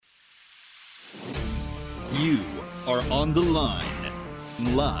You are on the line,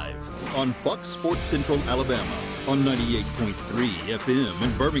 live on Fox Sports Central Alabama on 98.3 FM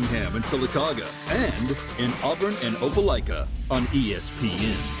in Birmingham and Sylacauga, and in Auburn and Opelika on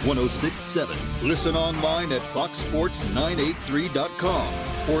ESPN 106.7. Listen online at foxsports983.com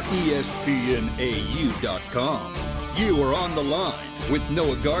or espnau.com. You are on the line with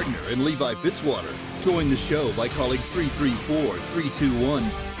Noah Gardner and Levi Fitzwater. Join the show by calling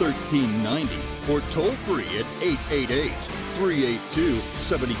 334-321-1390 or toll free at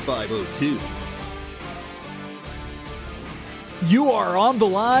 888-382-7502. You are on the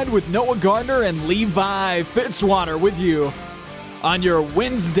line with Noah Gardner and Levi Fitzwater with you on your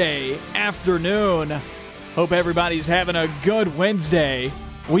Wednesday afternoon. Hope everybody's having a good Wednesday.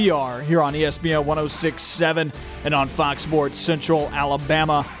 We are here on ESPN 106.7 and on Fox Sports Central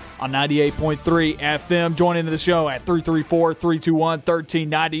Alabama on 98.3 FM. Join into the show at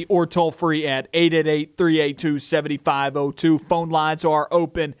 334-321-1390 or toll free at 888-382-7502. Phone lines are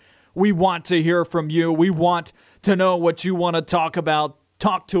open. We want to hear from you. We want to know what you want to talk about.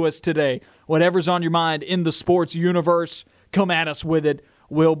 Talk to us today. Whatever's on your mind in the sports universe, come at us with it.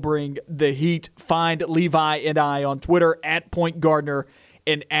 We'll bring the heat. Find Levi and I on Twitter at PointGardner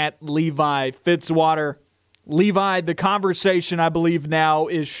and at Levi Fitzwater. Levi, the conversation I believe now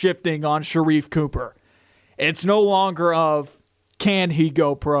is shifting on Sharife Cooper. It's no longer of can he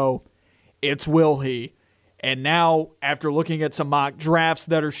go pro, it's will he. And now, after looking at some mock drafts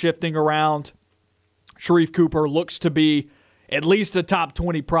that are shifting around, Sharife Cooper looks to be at least a top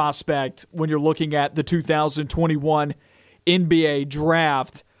 20 prospect when you're looking at the 2021 NBA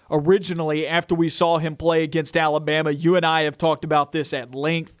draft. Originally, after we saw him play against Alabama, you and I have talked about this at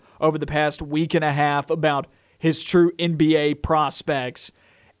length over the past week and a half about his true NBA prospects.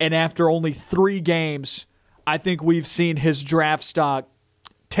 And after only 3 games, I think we've seen his draft stock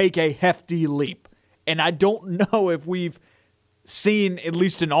take a hefty leap. And I don't know if we've seen at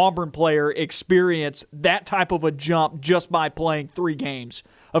least an Auburn player experience that type of a jump just by playing 3 games.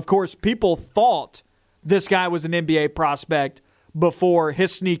 Of course, people thought this guy was an NBA prospect before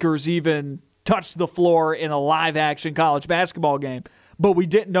his sneakers even touched the floor in a live-action college basketball game. But we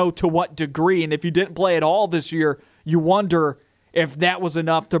didn't know to what degree, and if you didn't play at all this year, you wonder if that was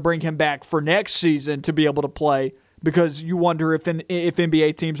enough to bring him back for next season to be able to play, because you wonder if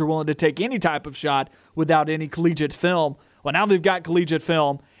NBA teams are willing to take any type of shot without any collegiate film. Well, now they've got collegiate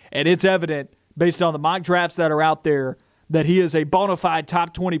film, and it's evident based on the mock drafts that are out there that he is a bona fide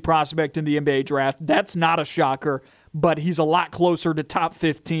top 20 prospect in the NBA draft. That's not a shocker, but he's a lot closer to top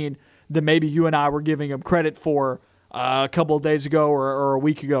 15 than maybe you and I were giving him credit for a couple of days ago or a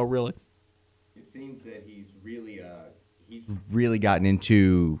week ago, really. It seems that he's really gotten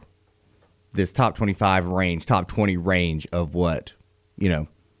into this top 25 range, top 20 range of what,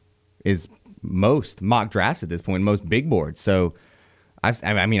 is most mock drafts at this point, most big boards. So,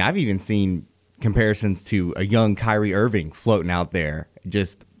 I've even seen comparisons to a young Kyrie Irving floating out there.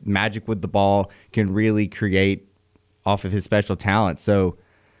 Just magic with the ball, can really create off of his special talent. So,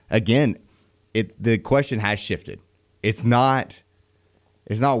 again, the question has shifted. It's not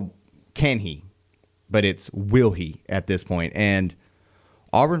can he, but it's will he at this point. And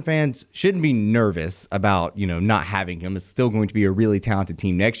Auburn fans shouldn't be nervous about, not having him. It's still going to be a really talented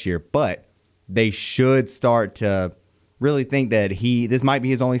team next year, but they should start to really think that this might be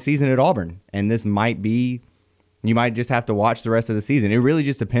his only season at Auburn, and you might just have to watch the rest of the season. It really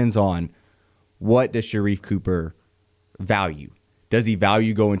just depends on what does Sharife Cooper value. Does he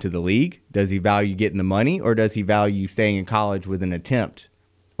value going to the league? Does he value getting the money? Or does he value staying in college with an attempt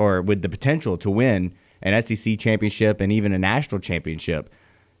or with the potential to win an SEC championship and even a national championship?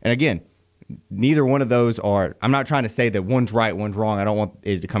 And again, neither one of those are, I'm not trying to say that one's right, one's wrong. I don't want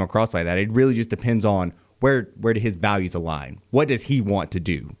it to come across like that. It really just depends on where do his values align. What does he want to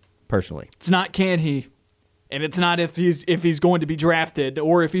do personally? It's not can he, and it's not if he's going to be drafted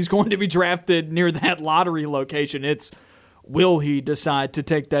or if he's going to be drafted near that lottery location. It's will he decide to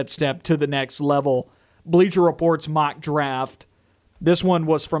take that step to the next level? Bleacher Report's mock draft, this one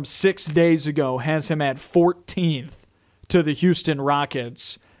was from 6 days ago, has him at 14th to the Houston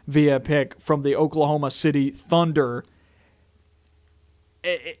Rockets via pick from the Oklahoma City Thunder.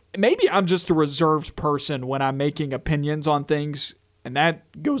 Maybe I'm just a reserved person when I'm making opinions on things, and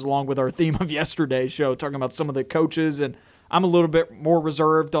that goes along with our theme of yesterday's show, talking about some of the coaches, and I'm a little bit more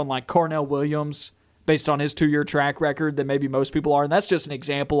reserved on like Carnell Williams based on his 2-year track record than maybe most people are. And that's just an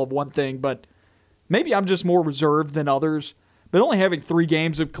example of one thing, but maybe I'm just more reserved than others. But only having 3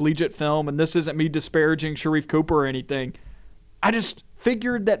 games of collegiate film, and this isn't me disparaging Sharife Cooper or anything, I just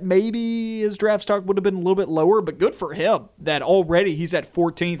figured that maybe his draft stock would have been a little bit lower, but good for him that already he's at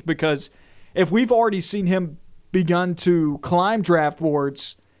 14th because if we've already seen him begun to climb draft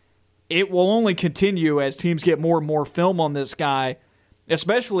boards, it will only continue as teams get more and more film on this guy,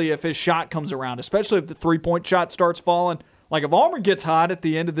 especially if his shot comes around, especially if the three-point shot starts falling. Like if Auburn gets hot at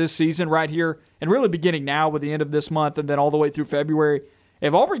the end of this season right here, and really beginning now with the end of this month and then all the way through February,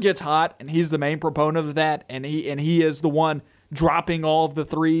 if Auburn gets hot and he's the main proponent of that, and he is the one dropping all of the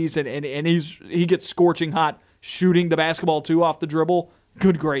threes, and he gets scorching hot shooting the basketball too off the dribble,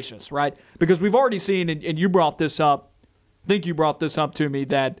 good gracious, right? Because we've already seen, and you brought this up, I think you brought this up to me,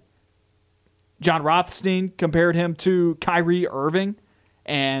 that John Rothstein compared him to Kyrie Irving,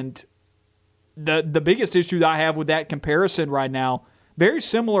 and the biggest issue that I have with that comparison right now, very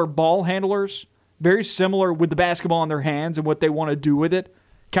similar ball handlers, very similar with the basketball in their hands and what they want to do with it.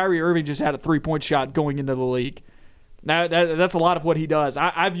 Kyrie Irving just had a three-point shot going into the league. Now, that's a lot of what he does.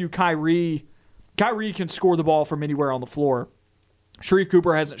 I view Kyrie can score the ball from anywhere on the floor. Sharife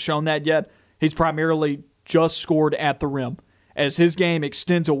Cooper hasn't shown that yet. He's primarily just scored at the rim. As his game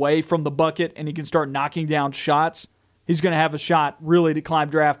extends away from the bucket and he can start knocking down shots, he's going to have a shot really to climb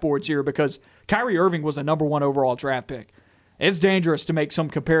draft boards here, because Kyrie Irving was a number 1 overall draft pick. It's dangerous to make some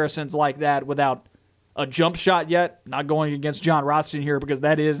comparisons like that without a jump shot yet. Not going against John Rothstein here, because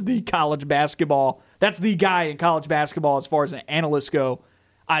that is the college basketball. That's the guy in college basketball as far as analysts go.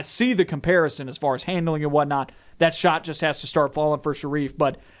 I see the comparison as far as handling and whatnot. That shot just has to start falling for Sharife.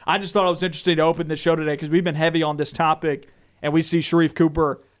 But I just thought it was interesting to open the show today, because we've been heavy on this topic, and we see Sharife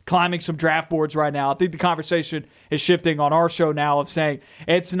Cooper climbing some draft boards right now. I think the conversation is shifting on our show now of saying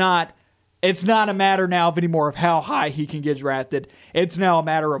it's not a matter now of anymore of how high he can get drafted. It's now a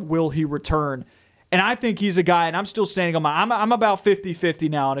matter of will he return. And I think he's a guy, and I'm still standing on I'm about 50-50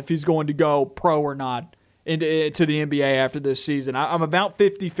 now on if he's going to go pro or not to the NBA after this season. I'm about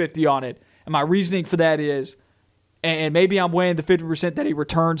 50-50 on it. And my reasoning for that is, and maybe I'm weighing the 50% that he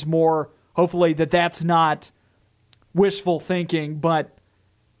returns more. Hopefully that's not wishful thinking, but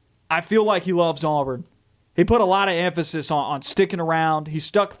I feel like he loves Auburn. He put a lot of emphasis on sticking around. He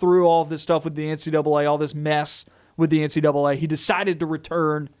stuck through all of this stuff with the NCAA, all this mess with the NCAA. He decided to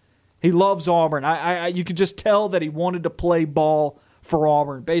return. He loves Auburn. You could just tell that he wanted to play ball for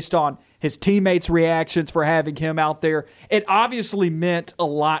Auburn based on his teammates' reactions for having him out there. It obviously meant a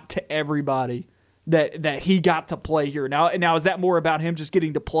lot to everybody that he got to play here. Now, is that more about him just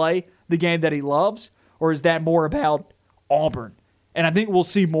getting to play the game that he loves, or is that more about Auburn? And I think we'll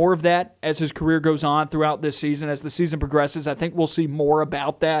see more of that as his career goes on throughout this season. As the season progresses, I think we'll see more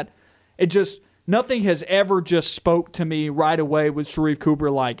about that. Nothing has ever just spoke to me right away with Sharife Cooper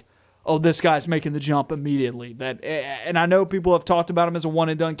like, oh, this guy's making the jump immediately. And I know people have talked about him as a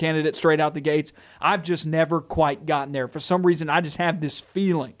one-and-done candidate straight out the gates. I've just never quite gotten there. For some reason, I just have this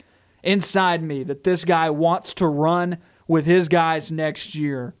feeling inside me that this guy wants to run with his guys next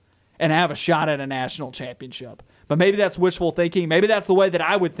year and have a shot at a national championship. But maybe that's wishful thinking. Maybe that's the way that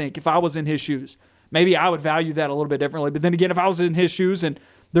I would think if I was in his shoes. Maybe I would value that a little bit differently. But then again, if I was in his shoes and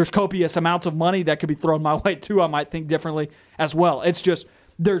there's copious amounts of money that could be thrown my way too, I might think differently as well. It's just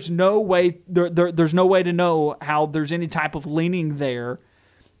there's no way to know how there's any type of leaning there,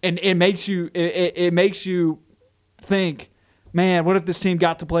 and it makes you think, man, what if this team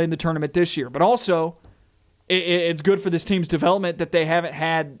got to play in the tournament this year? But also, it's good for this team's development that they haven't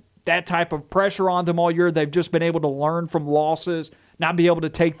had that type of pressure on them all year. They've just been able to learn from losses, not be able to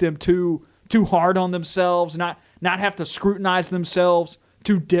take them too hard on themselves, not have to scrutinize themselves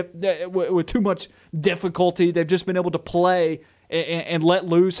with too much difficulty. They've just been able to play and let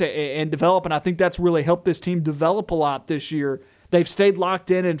loose and develop, and I think that's really helped this team develop a lot this year. They've stayed locked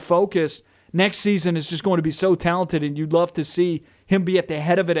in and focused. Next season is just going to be so talented, and you'd love to see him be at the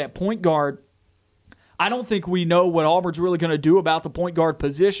head of it at point guard. I don't think we know what Auburn's really going to do about the point guard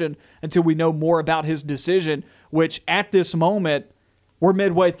position until we know more about his decision, which at this moment, we're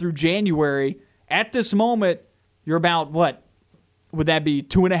midway through January. At this moment, you're about, what, would that be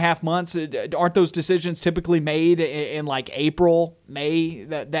 2.5 months? Aren't those decisions typically made in like April, May?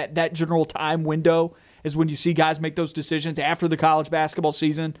 That general time window is when you see guys make those decisions after the college basketball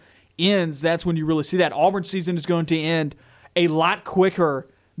season ends. That's when you really see that. Auburn season is going to end a lot quicker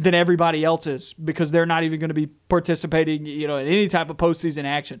than everybody else's because they're not even going to be participating, in any type of postseason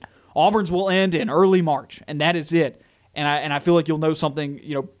action. Auburn's will end in early March, and that is it. And I feel like you'll know something,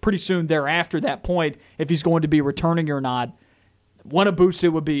 pretty soon thereafter that point if he's going to be returning or not. What a boost it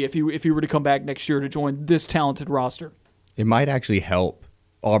would be if he were to come back next year to join this talented roster. It might actually help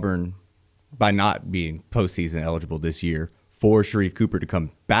Auburn by not being postseason eligible this year for Sharife Cooper to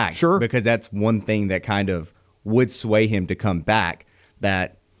come back. Sure. Because that's one thing that kind of would sway him to come back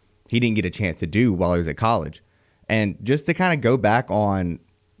that he didn't get a chance to do while he was at college. And just to kind of go back on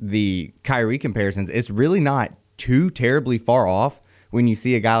the Kyrie comparisons, it's really not too terribly far off when you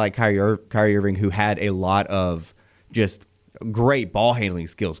see a guy like Kyrie Irving, who had a lot of just great ball handling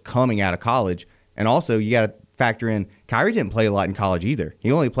skills coming out of college. And also, you got to factor in, Kyrie didn't play a lot in college either.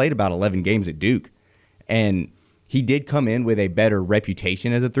 He only played about 11 games at Duke. And he did come in with a better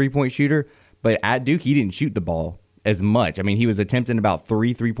reputation as a three-point shooter, but at Duke, he didn't shoot the ball as much. I mean, he was attempting about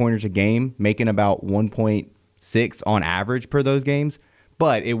 3 3-pointers a game, making about 1.6 on average per those games.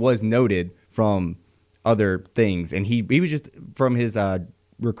 But it was noted from other things, and he was just from his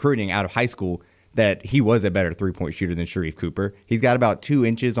recruiting out of high school that he was a better three-point shooter than Sharife Cooper. He's got about 2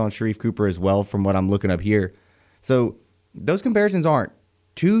 inches on Sharife Cooper as well from what I'm looking up here. So those comparisons aren't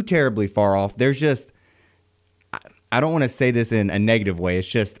too terribly far off. There's just, I don't want to say this in a negative way. It's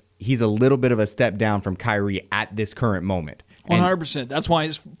just he's a little bit of a step down from Kyrie at this current moment. 100%. That's why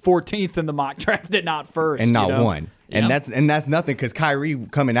he's 14th in the mock draft and not first. And not one. And that's nothing, because Kyrie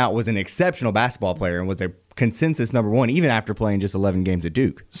coming out was an exceptional basketball player and was a consensus number 1 even after playing just 11 games at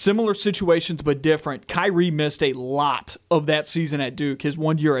Duke. Similar situations but different. Kyrie missed a lot of that season at Duke, his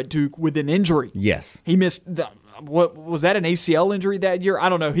 1 year at Duke, with an injury. Yes. He missed what was that, an ACL injury that year? I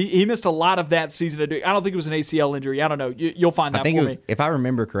don't know. He missed a lot of that season at Duke. I don't think it was an ACL injury. I don't know. You'll find that for me. If I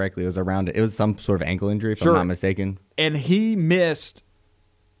remember correctly, it was some sort of ankle injury, if I'm not mistaken. And he missed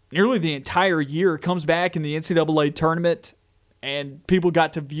nearly the entire year, comes back in the NCAA tournament, and people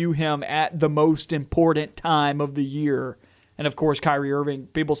got to view him at the most important time of the year. And, of course, Kyrie Irving,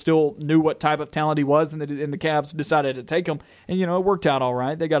 people still knew what type of talent he was, and the Cavs decided to take him. And, it worked out all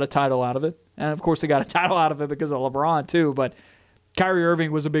right. They got a title out of it. And, of course, they got a title out of it because of LeBron, too. But Kyrie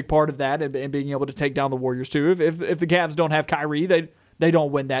Irving was a big part of that and being able to take down the Warriors, too. If the Cavs don't have Kyrie, they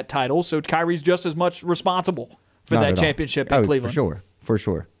don't win that title. So Kyrie's just as much responsible for that championship in Cleveland. For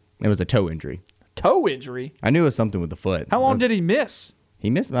sure. It was a toe injury. Toe injury? I knew it was something with the foot. How long did he miss? He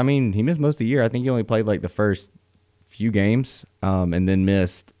missed most of the year. I think he only played like the first few games and then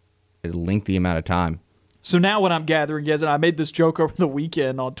missed a lengthy amount of time. So now what I'm gathering is, and I made this joke over the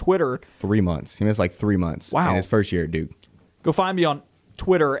weekend on Twitter. 3 months. He missed like 3 months. Wow. In his first year at Duke. Go find me on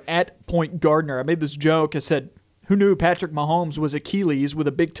Twitter at @PointGardner. I made this joke. I said, who knew Patrick Mahomes was Achilles with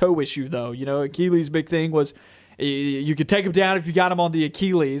a big toe issue, though? Achilles' big thing was you could take him down if you got him on the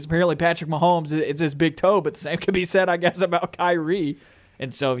Achilles. Apparently Patrick Mahomes is his big toe, but the same could be said, I guess, about Kyrie.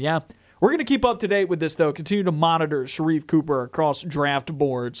 And so, yeah. We're going to keep up to date with this, though. Continue to monitor Sharife Cooper across draft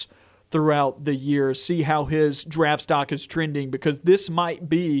boards throughout the year. See how his draft stock is trending, because this might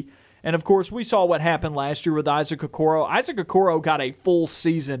be, and of course we saw what happened last year with Isaac Okoro. Isaac Okoro got a full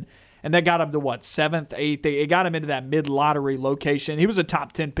season, and that got him to, 7th, 8th? It got him into that mid-lottery location. He was a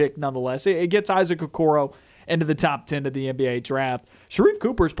top 10 pick nonetheless. It gets Isaac Okoro into the top 10 of the NBA draft. Sharife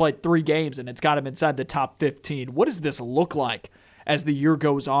Cooper's played 3 games, and it's got him inside the top 15. What does this look like as the year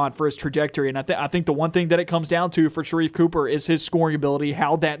goes on for his trajectory? And I think the one thing that it comes down to for Sharife Cooper is his scoring ability,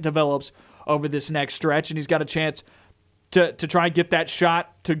 how that develops over this next stretch. And he's got a chance to try and get that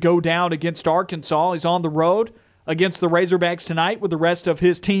shot to go down against Arkansas. He's on the road against the Razorbacks tonight with the rest of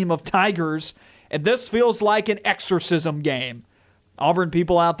his team of Tigers. And this feels like an exorcism game. Auburn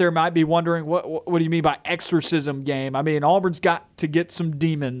people out there might be wondering, what do you mean by exorcism game? I mean, Auburn's got to get some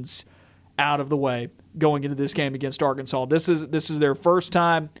demons out of the way going into this game against Arkansas. This is their first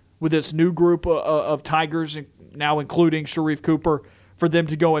time with this new group of Tigers, now including Sharife Cooper, for them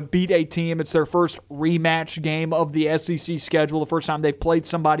to go and beat a team. It's their first rematch game of the SEC schedule, the first time they've played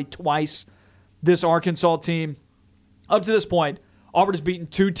somebody twice. This Arkansas team, up to this point, Auburn has beaten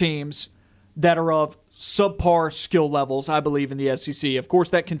 2 teams that are of subpar skill levels, I believe, in the SEC. Of course,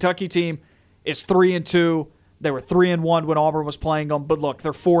 that Kentucky team is 3-2. They were 3-1 when Auburn was playing them, but look,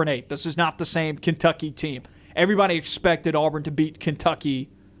 they're 4-8. This is not the same Kentucky team. Everybody expected Auburn to beat Kentucky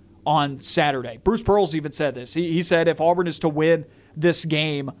on Saturday. Bruce Pearls even said this. He said if Auburn is to win this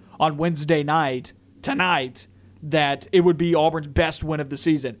game on Wednesday night, tonight, that it would be Auburn's best win of the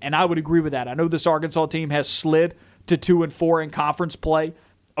season, and I would agree with that. I know this Arkansas team has slid to 2-4 in conference play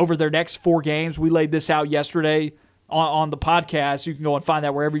over their next 4 games. We laid this out yesterday on the podcast. You can go and find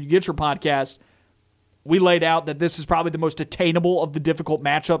that wherever you get your podcast. We laid out that this is probably the most attainable of the difficult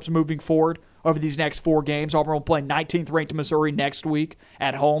matchups moving forward over these next 4 games. Auburn will play 19th ranked Missouri next week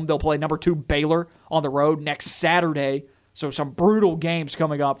at home. They'll play number 2 Baylor on the road next Saturday. So some brutal games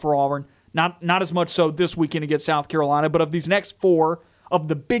coming up for Auburn. Not as much so this weekend against South Carolina, but of these next 4 of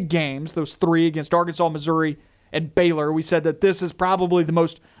the big games, those 3 against Arkansas, Missouri, and Baylor, we said that this is probably the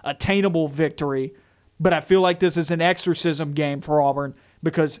most attainable victory. But I feel like this is an exorcism game for Auburn,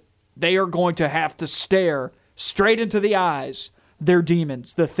 because they are going to have to stare straight into the eyes their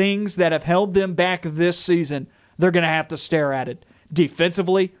demons, the things that have held them back this season. They're going to have to stare at it.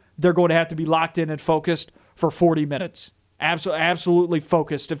 Defensively, they're going to have to be locked in and focused for 40 minutes. Absolutely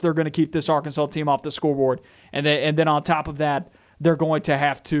focused if they're going to keep this Arkansas team off the scoreboard. And then on top of that, they're going to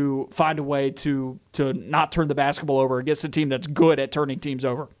have to find a way to not turn the basketball over against a team that's good at turning teams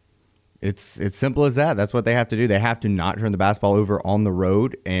over. It's simple as that. That's what they have to do. They have to not turn the basketball over on the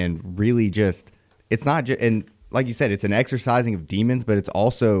road and really just – it's not just – and like you said, it's an exercising of demons, but it's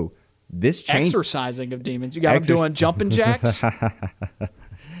also this change. Exercising of demons. You got them doing jumping jacks?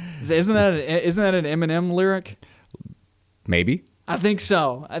 Isn't that an Eminem lyric? Maybe. I think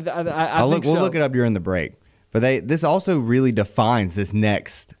so. We'll look it up during the break. But this also really defines this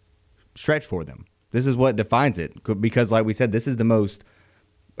next stretch for them. This is what defines it because, like we said, this is the most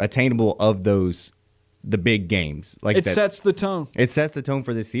attainable of the big games. Like it sets the tone. It sets the tone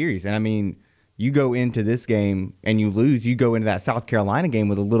for this series. And, I mean, you go into this game and you lose. You go into that South Carolina game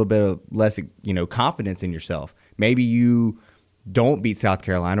with a little bit of less, confidence in yourself. Maybe you don't beat South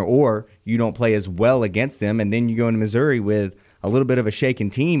Carolina or you don't play as well against them, and then you go into Missouri with a little bit of a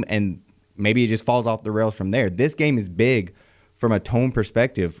shaken team, and maybe it just falls off the rails from there. This game is big from a tone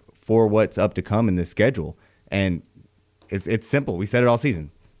perspective for what's up to come in this schedule, and it's simple. We said it all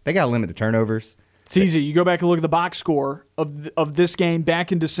season. They got to limit the turnovers. It's easy. You go back and look at the box score of this game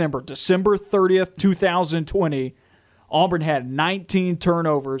back in December 30th, 2020. Auburn had 19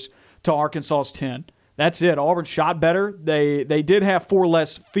 turnovers to Arkansas's 10. That's it. Auburn shot better. They did have 4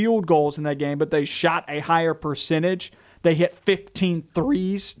 less field goals in that game, but they shot a higher percentage. They hit 15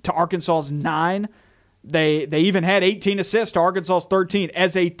 threes to Arkansas's 9. They even had 18 assists to Arkansas's 13.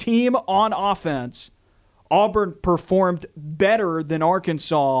 As a team on offense, Auburn performed better than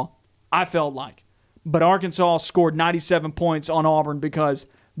Arkansas, I felt like. But Arkansas scored 97 points on Auburn because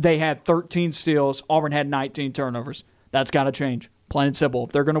they had 13 steals. Auburn had 19 turnovers. That's got to change. Plain and simple.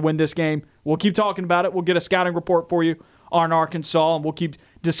 If they're going to win this game, we'll keep talking about it. We'll get a scouting report for you on Arkansas, and we'll keep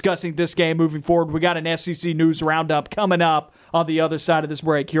discussing this game moving forward. We got an SEC News Roundup coming up on the other side of this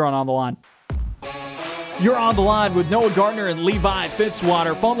break here on The Line. You're on The Line with Noah Gardner and Levi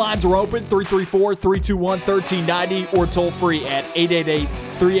Fitzwater. Phone lines are open, 334-321-1390, or toll free at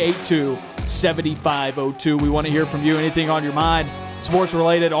 888-382-7502. We want to hear from you. Anything on your mind,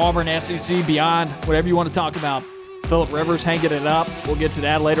 sports-related, Auburn, SEC, beyond, whatever you want to talk about. Phillip Rivers hanging it up. We'll get to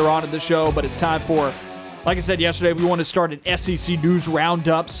that later on in the show, but it's time for, like I said yesterday, we want to start an SEC News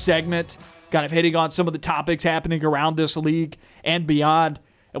Roundup segment, kind of hitting on some of the topics happening around this league and beyond.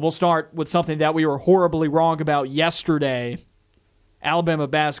 And we'll start with something that we were horribly wrong about yesterday. Alabama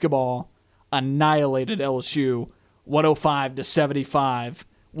basketball annihilated LSU 105-75.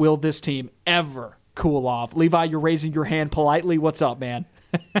 Will this team ever cool off? Levi, you're raising your hand politely. What's up, man?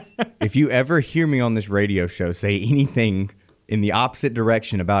 If you ever hear me on this radio show say anything in the opposite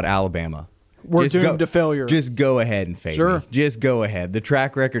direction about Alabama, we're doomed to failure. Just go ahead and fade me. Just go ahead. The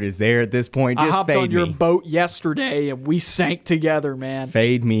track record is there at this point. Just I hopped fade on your me. boat yesterday, and we sank together, man.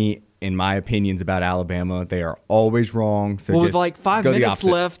 Fade me in my opinions about Alabama. They are always wrong. So well, just with like 5 go the minutes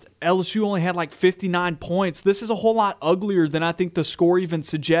opposite. left, LSU only had like 59 points. This is a whole lot uglier than I think the score even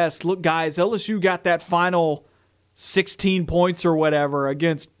suggests. Look, guys, LSU got that final 16 points or whatever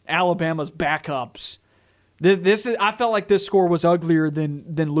against Alabama's backups. I felt like this score was uglier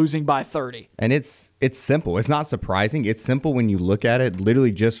than losing by 30. And it's simple. It's not surprising. It's simple when you look at it,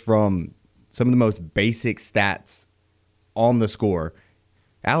 literally just from some of the most basic stats on the score.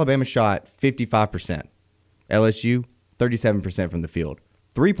 Alabama shot 55%. LSU, 37% from the field.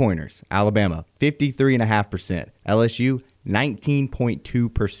 Three-pointers, Alabama, 53.5%. LSU,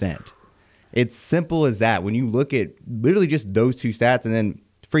 19.2%. It's simple as that. When you look at literally just those two stats, and then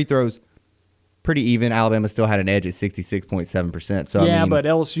free throws, pretty even. Alabama still had an edge at 66.7%. So yeah, but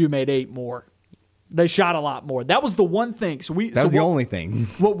LSU made 8 more. They shot a lot more. That was the one thing. That was the only thing.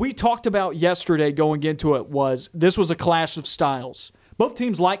 What we talked about yesterday going into it was this was a clash of styles. Both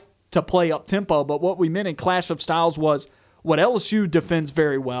teams like to play up tempo, but what we meant in clash of styles was what LSU defends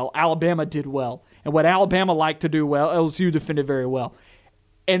very well, Alabama did well. And what Alabama liked to do well, LSU defended very well.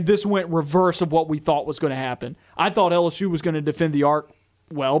 And this went reverse of what we thought was going to happen. I thought LSU was going to defend the arc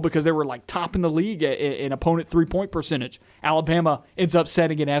well because they were like top in the league in opponent three-point percentage. Alabama ends up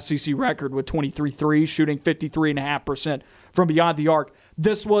setting an SEC record with 23 threes, shooting 53.5% from beyond the arc.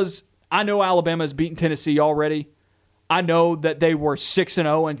 I know Alabama has beaten Tennessee already. I know that they were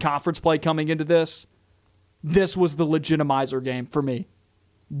 6-0 in conference play coming into this. This was the legitimizer game for me.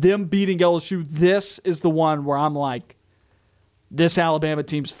 Them beating LSU, this is the one where I'm like, this Alabama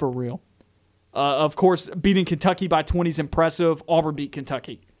team's for real. Of course, beating Kentucky by 20 is impressive. Auburn beat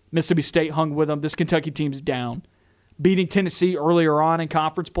Kentucky. Mississippi State hung with them. This Kentucky team's down. Beating Tennessee earlier on in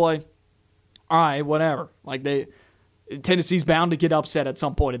conference play, all right, whatever. Like Tennessee's bound to get upset at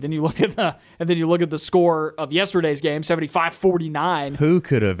some point. And then you look at the score of yesterday's game, 75-49. Who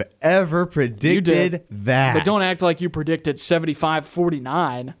could have ever predicted that? But don't act like you predicted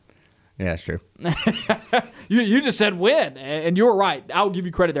 75-49. Yeah, that's true. You just said win, and you were right. I'll give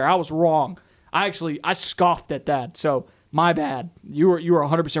you credit there. I was wrong. I scoffed at that. So my bad. You were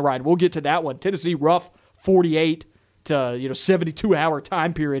 100% right. We'll get to that one. Tennessee rough 48 to 72-hour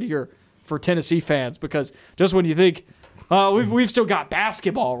time period here for Tennessee fans, because just when you think we've still got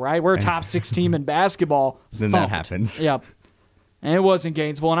basketball, right? We're a top 6 team in basketball. Then thumped. that happens. Yep. And it was in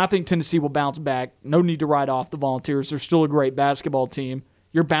Gainesville, and I think Tennessee will bounce back. No need to write off the Volunteers. They're still a great basketball team.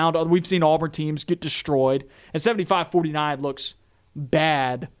 You're bound. We've seen Auburn teams get destroyed, and 75-49 looks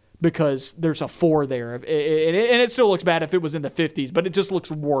bad because there's a 4 there. And it still looks bad if it was in the 50s, but it just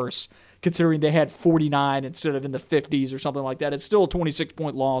looks worse considering they had 49 instead of in the 50s or something like that. It's still a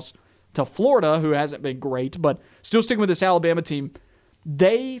 26-point loss to Florida, who hasn't been great, but still sticking with this Alabama team.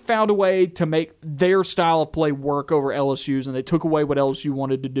 They found a way to make their style of play work over LSU's, and they took away what LSU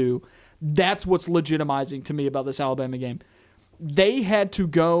wanted to do. That's what's legitimizing to me about this Alabama game. They had to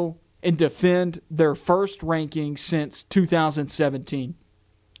go and defend their first ranking since 2017.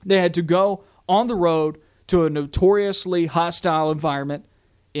 They had to go on the road to a notoriously hostile environment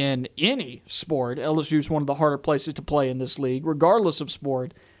in any sport. LSU is one of the harder places to play in this league, regardless of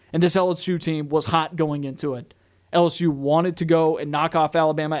sport. And this LSU team was hot going into it. LSU wanted to go and knock off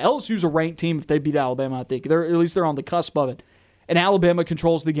Alabama. LSU's a ranked team if they beat Alabama, I think. At least they're on the cusp of it. And Alabama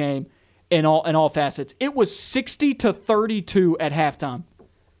controls the game in all facets. It was 60-32 at halftime.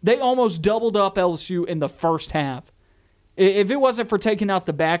 They almost doubled up LSU in the first half. If it wasn't for taking out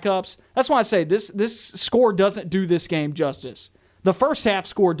the backups, that's why I say this score doesn't do this game justice. The first half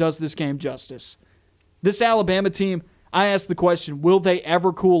score does this game justice. This Alabama team, I asked the question, will they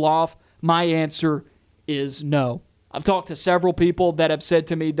ever cool off? My answer is no. I've talked to several people that have said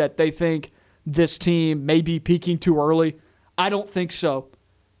to me that they think this team may be peaking too early. I don't think so.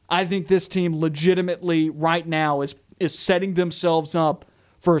 I think this team legitimately right now is setting themselves up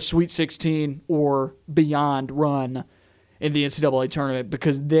for a Sweet 16 or beyond run in the NCAA tournament,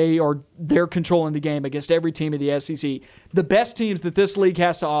 because they're controlling the game against every team in the SEC. The best teams that this league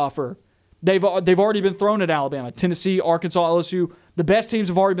has to offer, they've already been thrown at Alabama. Tennessee, Arkansas, LSU, the best teams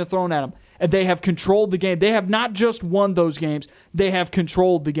have already been thrown at them, and they have controlled the game. They have not just won those games, they have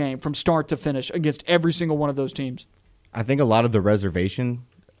controlled the game from start to finish against every single one of those teams. I think a lot of the reservation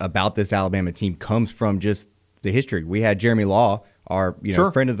about this Alabama team comes from just the history. We had Jeremy Law, our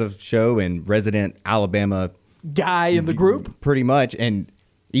friend of the show and resident Alabama guy in the group, pretty much, and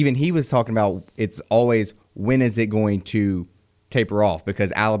even he was talking about it's always when is it going to taper off,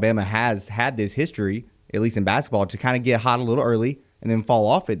 because Alabama has had this history, at least in basketball, to kind of get hot a little early and then fall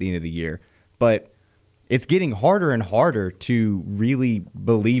off at the end of the year. But it's getting harder and harder to really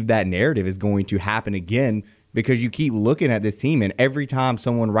believe that narrative is going to happen again, because you keep looking at this team and every time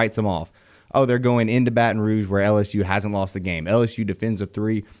someone writes them off, oh, they're going into Baton Rouge where LSU hasn't lost the game. LSU defends a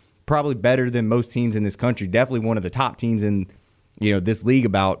 3, probably better than most teams in this country. Definitely one of the top teams in this league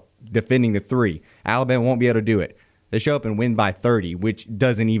about defending the 3. Alabama won't be able to do it. They show up and win by 30, which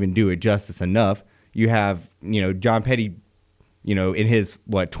doesn't even do it justice enough. You have John Petty, in his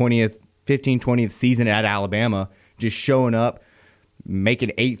 20th season at Alabama, just showing up,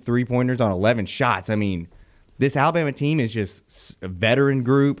 making 8 3-pointers on 11 shots. I mean, this Alabama team is just a veteran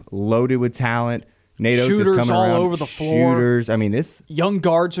group, loaded with talent. Nate Oates is coming all around. Over the floor. Shooters. I mean, this young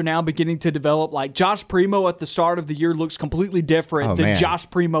guards are now beginning to develop. Like Josh Primo at the start of the year looks completely different than Josh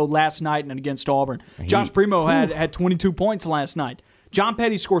Primo last night and against Auburn. Josh Primo had 22 points last night. John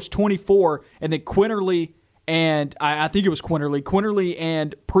Petty scores 24, and then Quinterly and I think it was Quinterly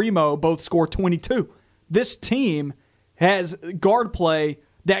and Primo both score 22. This team has guard play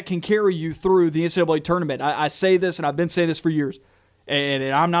that can carry you through the NCAA tournament. I say this, and I've been saying this for years. And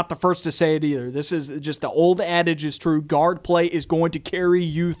I'm not the first to say it either. This is just the old adage is true. Guard play is going to carry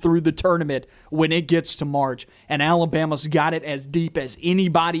you through the tournament when it gets to March. And Alabama's got it as deep as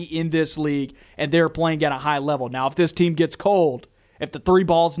anybody in this league, and they're playing at a high level. Now, if this team gets cold, if the 3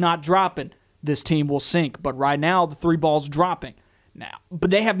 ball's not dropping, this team will sink. But right now, the 3 ball's dropping. Now, but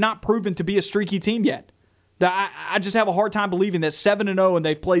they have not proven to be a streaky team yet. I just have a hard time believing that 7-0 and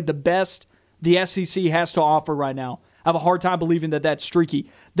they've played the best the SEC has to offer right now. I have a hard time believing that that's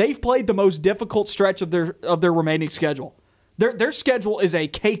streaky. They've played the most difficult stretch of their remaining schedule. Their schedule is a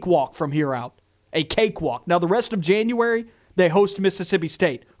cakewalk from here out. A cakewalk. Now, the rest of January, they host Mississippi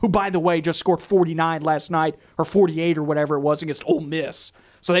State, who, by the way, just scored 49 last night, or 48 or whatever it was against Ole Miss.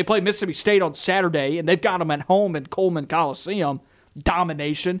 So they play Mississippi State on Saturday, and they've got them at home in Coleman Coliseum.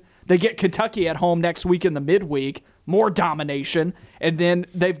 Domination. They get Kentucky at home next week in the midweek. more domination. And then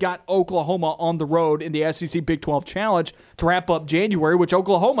they've got Oklahoma on the road in the SEC Big 12 Challenge to wrap up January, which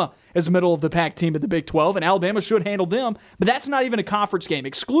Oklahoma is a middle-of-the-pack team in the Big 12, and Alabama should handle them. But that's not even a conference game.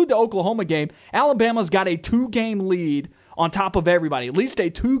 Exclude the Oklahoma game. Alabama's got a 2-game lead on top of everybody, at least a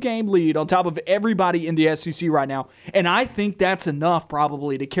 2-game lead on top of everybody in the SEC right now. And I think that's enough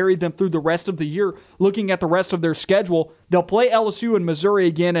probably to carry them through the rest of the year. Looking at the rest of their schedule, they'll play LSU and Missouri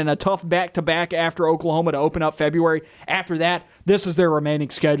again in a tough back-to-back after Oklahoma to open up February. After that, this is their remaining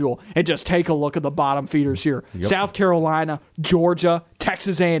schedule. And just take a look at the bottom feeders here. Yep. South Carolina, Georgia,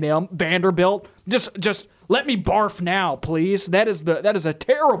 Texas A&M, Vanderbilt. Just let me barf now, please. That is a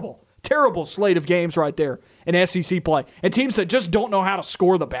terrible slate of games right there in SEC play. And teams that just don't know how to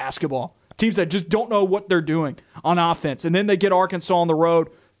score the basketball. Teams that just don't know what they're doing on offense. And then they get Arkansas on the road.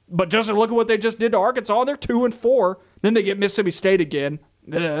 But just look at what they just did to Arkansas. They're 2-4. Then they get Mississippi State again.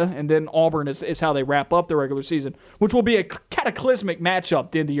 And then Auburn is how they wrap up the regular season, which will be a cataclysmic matchup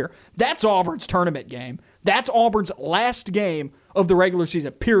at the end of the year. That's Auburn's tournament game. That's Auburn's last game of the regular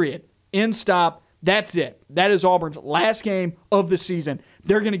season, period. End stop. That's it. That is Auburn's last game of the season.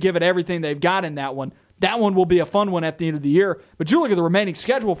 They're going to give it everything they've got in that one. That one will be a fun one at the end of the year. But you look at the remaining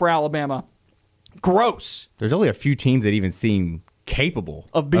schedule for Alabama. Gross. There's only a few teams that even seem capable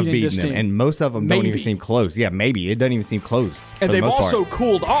of beating this them, team. and most of them don't even seem close. Yeah, maybe. It doesn't even seem close. And they've also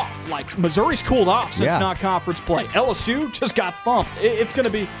cooled off. Like, Missouri's cooled off since not conference play. LSU just got thumped. It's going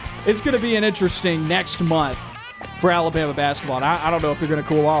to be an interesting next month for Alabama basketball. And I don't know if they're going to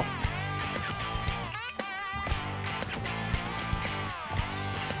cool off.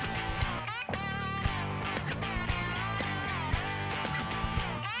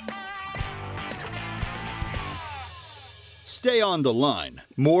 Stay on the line.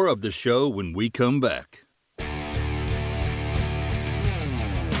 More of the show when we come back.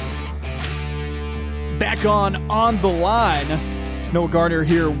 Back on the line. Noah Gardner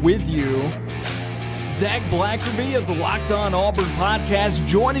here with you. Zach Blackerby of the Locked On Auburn podcast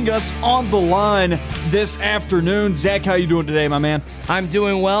joining us on the line this afternoon. Zach, how you doing today, my man? I'm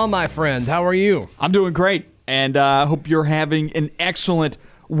doing well, my friend. How are you? I'm doing great, and I hope you're having an excellent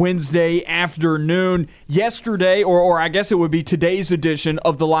Wednesday afternoon. Yesterday, or I guess it would be today's edition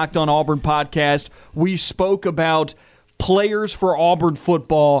of the Locked On Auburn podcast, we spoke about players for Auburn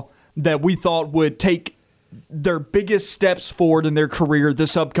football that we thought would take their biggest steps forward in their career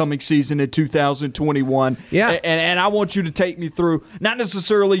this upcoming season in 2021. Yeah. And I want you to take me through, not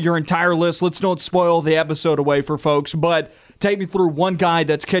necessarily your entire list. Let's don't spoil the episode away for folks, but take me through one guy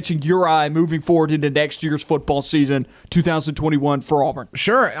that's catching your eye moving forward into next year's football season, 2021 for Auburn.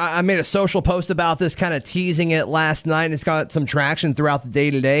 Sure. I made a social post about this, kind of teasing it last night. It's got some traction throughout the day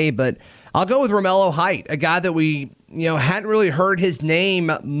today, but I'll go with Romello Height, a guy that we hadn't really heard his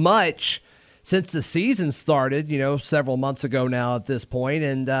name much since the season started, several months ago now at this point.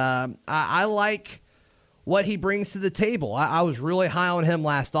 And I like what he brings to the table. I was really high on him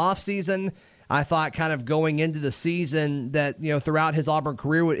last offseason. I thought kind of going into the season that, throughout his Auburn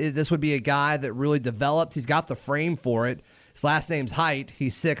career, this would be a guy that really developed. He's got the frame for it. His last name's Height.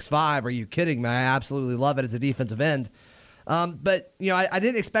 He's 6'5". Are you kidding me? I absolutely love it as a defensive end. But I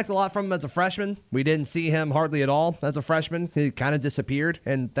didn't expect a lot from him as a freshman. We didn't see him hardly at all as a freshman. He kind of disappeared,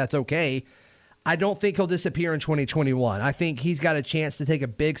 and that's okay. I don't think he'll disappear in 2021. I think he's got a chance to take a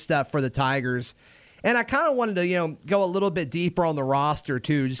big step for the Tigers. And I kind of wanted to, go a little bit deeper on the roster,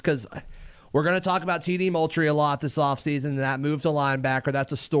 too, just because we're going to talk about T.D. Moultrie a lot this offseason. That move to linebacker,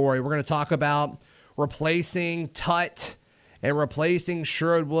 that's a story. We're going to talk about replacing Tutt and replacing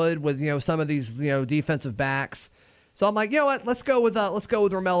Sherwood with, some of these, defensive backs. So I'm like, you know what? Let's go with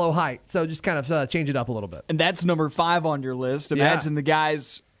Romello Height. So just kind of change it up a little bit. And that's number 5 on your list. Imagine the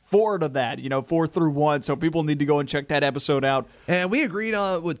guys 4 to that, 4 through 1. So people need to go and check that episode out. And we agreed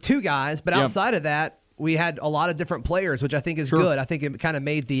on with 2 guys, but outside of that, we had a lot of different players, which I think is good. I think it kind of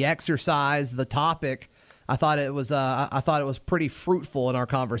made the exercise the topic. I thought it was pretty fruitful in our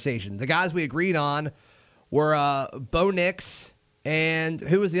conversation. The guys we agreed on were Bo Nix and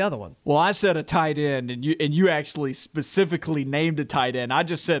who was the other one? Well, I said a tight end, and you actually specifically named a tight end. I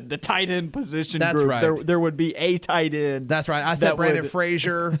just said the tight end position That's group. Right. There would be a tight end. That's right. I said Brandon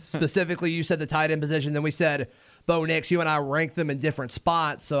Frazier. Specifically, you said the tight end position. Then we said Bo Nix. You and I ranked them in different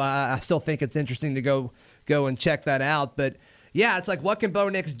spots, so I still think it's interesting to go and check that out. But yeah, it's like, what can Bo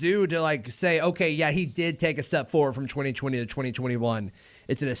Nix do to say, okay, yeah, he did take a step forward from 2020 to 2021?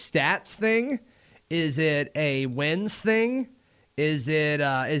 Is it a stats thing? Is it a wins thing? Is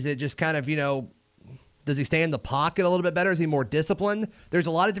it just kind of, Does he stay in the pocket a little bit better? Is he more disciplined? There's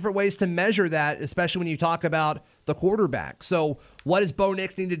a lot of different ways to measure that, especially when you talk about the quarterback. So what does Bo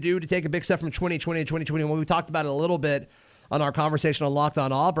Nix need to do to take a big step from 2020 to 2021? We talked about it a little bit on our conversation on Locked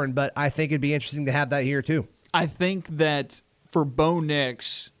on Auburn, but I think it'd be interesting to have that here too. I think that for Bo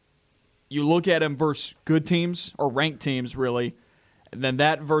Nix, you look at him versus good teams or ranked teams, really, and then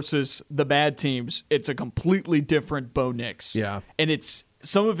that versus the bad teams, it's a completely different Bo Nix. Yeah. And it's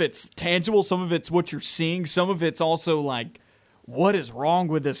some of it's tangible, some of it's what you're seeing, some of it's also like, what is wrong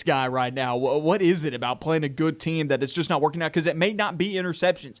with this guy right now? What is it about playing a good team that it's just not working out? Because it may not be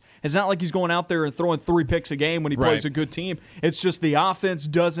interceptions. It's not like he's going out there and throwing 3 picks a game when he plays a good team. It's just the offense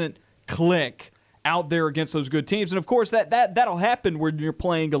doesn't click out there against those good teams. And, of course, that'll happen when you're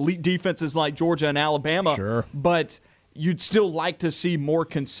playing elite defenses like Georgia and Alabama. Sure. But you'd still like to see more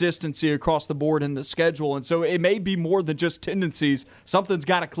consistency across the board in the schedule. And so it may be more than just tendencies. Something's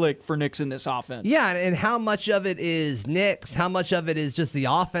got to click for Nix in this offense. Yeah, and how much of it is Nix? How much of it is just the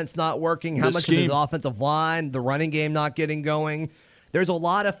offense not working? How much of it is the offensive line, the running game not getting going? There's a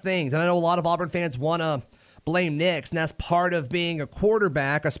lot of things. And I know a lot of Auburn fans want to blame Nix, and that's part of being a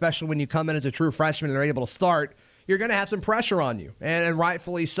quarterback, especially when you come in as a true freshman and are able to start. You're going to have some pressure on you, and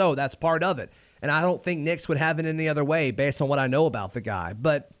rightfully so. That's part of it. And I don't think Nix would have it any other way based on what I know about the guy.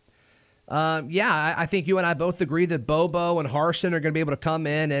 But, I think you and I both agree that Bobo and Harston are going to be able to come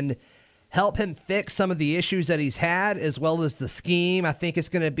in and help him fix some of the issues that he's had, as well as the scheme. I think it's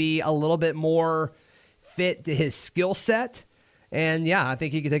going to be a little bit more fit to his skill set. And, I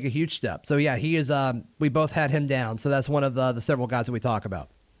think he could take a huge step. So, he is. We both had him down. So that's one of the several guys that we talk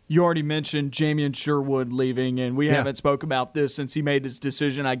about. You already mentioned Jamian Sherwood leaving, and we haven't spoke about this since he made his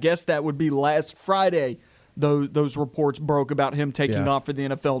decision. I guess that would be last Friday. Those reports broke about him taking off for the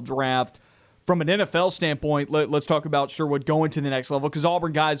NFL draft. From an NFL standpoint, let's talk about Sherwood going to the next level, because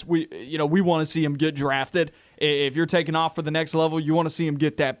Auburn guys, we want to see him get drafted. If you're taking off for the next level, you want to see him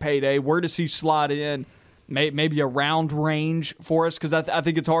get that payday. Where does he slot in? Maybe a round range for us, because I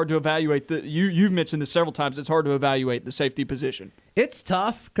think it's hard to evaluate. You've mentioned this several times. It's hard to evaluate the safety position. It's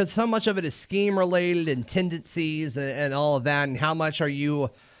tough because so much of it is scheme related and tendencies and all of that. And how much are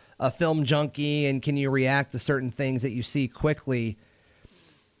you a film junkie and can you react to certain things that you see quickly?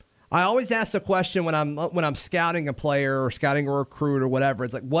 I always ask the question when I'm scouting a player or scouting a recruit or whatever.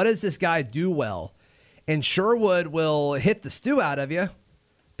 It's like, what does this guy do well? And Sherwood will hit the stew out of you,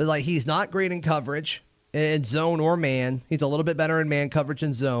 but like he's not great in coverage. In zone or man. He's a little bit better in man coverage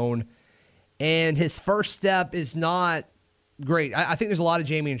and zone. And his first step is not great. I think there's a lot of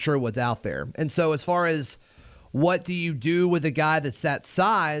Jamian Sherwoods out there. And so as far as what do you do with a guy that's that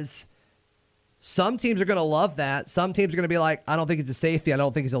size, some teams are going to love that. Some teams are going to be like, I don't think he's a safety. I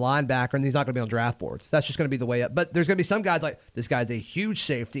don't think he's a linebacker, and he's not going to be on draft boards. That's just going to be the way up. But there's going to be some guys like, this guy's a huge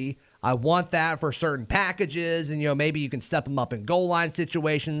safety. I want that for certain packages, and maybe you can step him up in goal line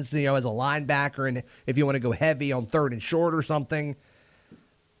situations, as a linebacker, and if you want to go heavy on 3rd and short or something.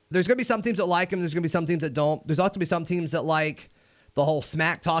 There's going to be some teams that like him. There's going to be some teams that don't. There's also going to be some teams that like the whole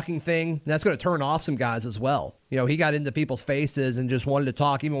smack talking thing, and that's going to turn off some guys as well. He got into people's faces and just wanted to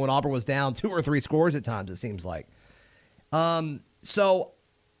talk, even when Auburn was down 2 or 3 scores at times, it seems like. So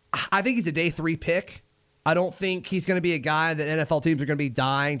I think he's a day 3 pick. I don't think he's going to be a guy that NFL teams are going to be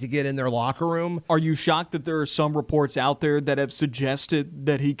dying to get in their locker room. Are you shocked that there are some reports out there that have suggested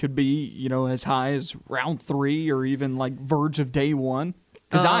that he could be, as high as round 3 or even like verge of day 1?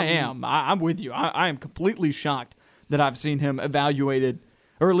 Because I am. I'm with you. I am completely shocked that I've seen him evaluated,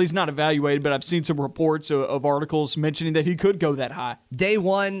 or at least not evaluated, but I've seen some reports of articles mentioning that he could go that high. Day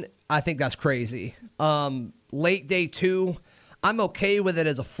 1, I think that's crazy. Late day 2, I'm okay with it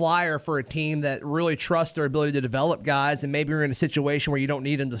as a flyer for a team that really trusts their ability to develop guys, and maybe you're in a situation where you don't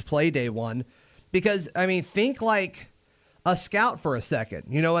need them to play day 1. Because, think like a scout for a second.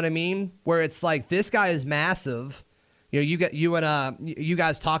 You know what I mean? Where it's like, this guy is massive. You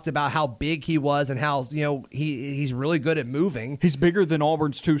guys talked about how big he was and how he's really good at moving. He's bigger than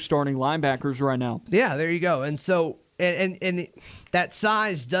Auburn's 2 starting linebackers right now. Yeah, there you go. And so and that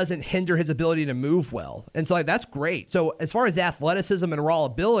size doesn't hinder his ability to move well. And so that's great. So as far as athleticism and raw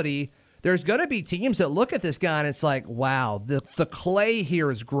ability, there's going to be teams that look at this guy and it's like, wow, the clay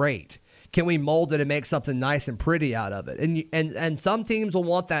here is great. Can we mold it and make something nice and pretty out of it? And some teams will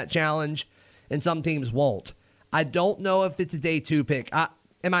want that challenge and some teams won't. I don't know if it's a day 2 pick.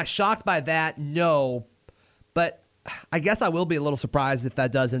 Am I shocked by that? No. But I guess I will be a little surprised if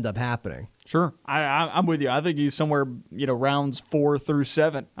that does end up happening. Sure. I'm with you. I think he's somewhere, rounds 4 through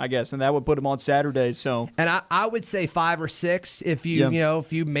 7, I guess, and that would put him on Saturday. So, and I would say 5 or 6. If you,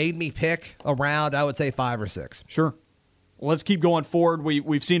 if you made me pick a round, I would say 5 or 6. Sure. let's keep going forward.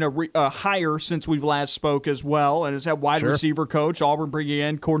 We've seen a hire since we've last spoke as well, and it's that wide receiver coach. Auburn bringing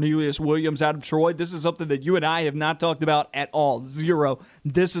in Cornelius Williams out of Troy. This is something that you and I have not talked about at all. Zero.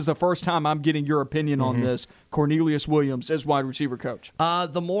 This is the first time I'm getting your opinion on this. Cornelius Williams as wide receiver coach.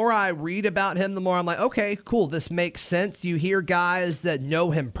 The more I read about him, the more I'm like, okay, cool, this makes sense. You hear guys that know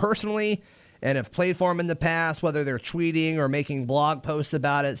him personally and have played for him in the past, whether they're tweeting or making blog posts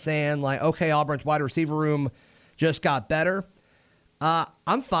about it, saying like, okay, Auburn's wide receiver room just got better.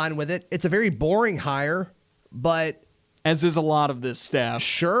 I'm fine with it. It's a very boring hire, but as is a lot of this staff.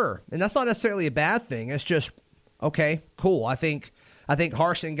 Sure. And that's not necessarily a bad thing. It's just, okay, cool. I think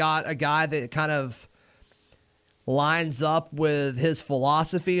Harsin got a guy that kind of lines up with his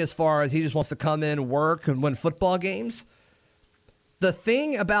philosophy as far as he just wants to come in, work, and win football games. The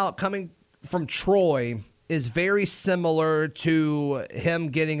thing about coming from Troy is very similar to him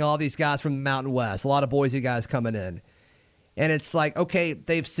getting all these guys from the Mountain West, a lot of Boise guys coming in. And it's like, okay,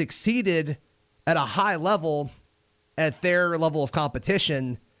 they've succeeded at a high level at their level of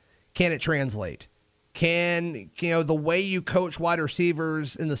competition. Can it translate? The way you coach wide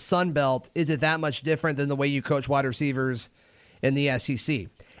receivers in the Sun Belt, is it that much different than the way you coach wide receivers in the SEC?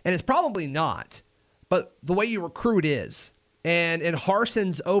 And it's probably not, but the way you recruit is. And in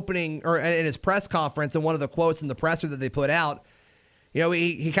Harsin's opening, or in his press conference, and one of the quotes in the presser that they put out,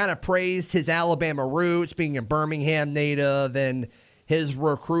 he kind of praised his Alabama roots, being a Birmingham native, and his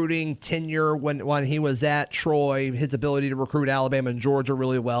recruiting tenure when he was at Troy, his ability to recruit Alabama and Georgia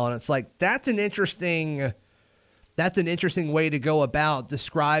really well. And it's like, that's an interesting way to go about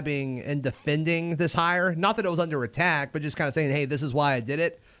describing and defending this hire. Not that it was under attack, but just kind of saying, hey, this is why I did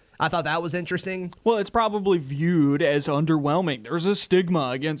it. I thought that was interesting. Well, it's probably viewed as underwhelming. There's a stigma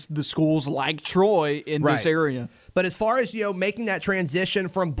against the schools like Troy in this area. But as far as, making that transition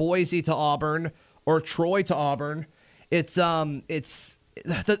from Boise to Auburn or Troy to Auburn, it's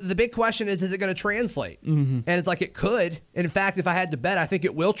the big question is it going to translate? Mm-hmm. And it's like it could. And in fact, if I had to bet, I think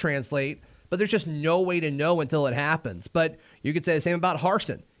it will translate. But there's just no way to know until it happens. But you could say the same about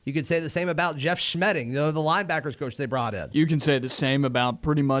Harsin. You could say the same about Jeff Schmedding, the linebackers coach they brought in. You can say the same about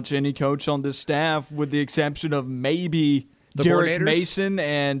pretty much any coach on this staff, with the exception of maybe Derek Mason.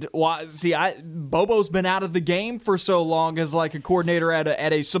 And Bobo's been out of the game for so long as like a coordinator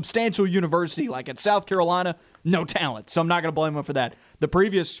at a substantial university, like at South Carolina. No talent, so I'm not going to blame him for that. The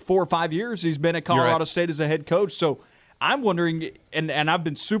previous 4 or 5 years, he's been at Colorado State as a head coach. So I'm wondering, and I've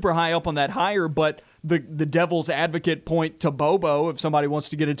been super high up on that hire, but the devil's advocate point to Bobo, if somebody wants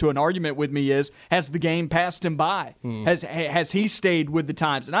to get into an argument with me, is, has the game passed him by? Has he stayed with the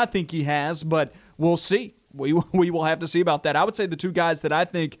times? And I think he has, but we'll see. We will have to see about that. I would say the two guys that I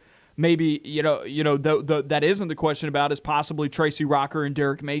think maybe that isn't the question about is possibly Tracy Rocker and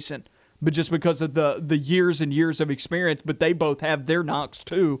Derek Mason, but just because of the years and years of experience. But they both have their knocks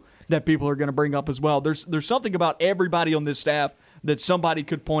too that people are going to bring up as well. There's something about everybody on this staff that somebody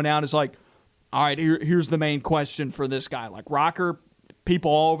could point out is like, all right, here's the main question for this guy. Like Rocker,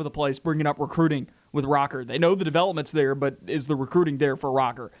 people all over the place bringing up recruiting with Rocker. They know the development's there, but is the recruiting there for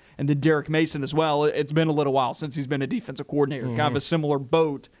Rocker? And then Derek Mason as well. It's been a little while since he's been a defensive coordinator. Kind of a similar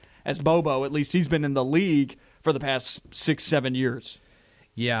boat as Bobo. At least he's been in the league for the past 6-7 years.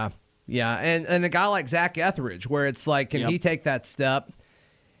 Yeah. And a guy like Zach Etheridge, where it's like, can he take that step?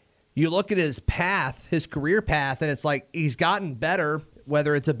 You look at his path, his career path, and it's like he's gotten better,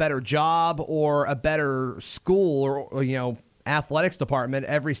 whether it's a better job or a better school or athletics department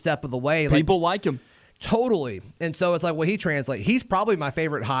every step of the way. People like him. Totally. And so it's like, well, he translates. He's probably my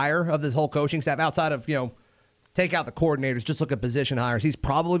favorite hire of this whole coaching staff outside of, take out the coordinators, just look at position hires. He's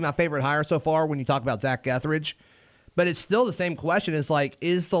probably my favorite hire so far when you talk about Zach Etheridge. But it's still the same question. It's like,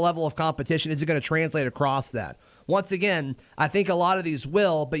 is the level of competition, is it going to translate across that? Once again, I think a lot of these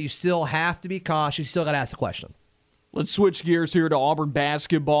will, but you still have to be cautious. You still got to ask the question. Let's switch gears here to Auburn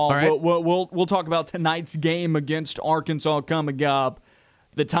basketball. All right. We'll talk about tonight's game against Arkansas coming up.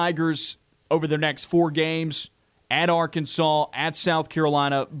 The Tigers, over their next 4 games, at Arkansas, at South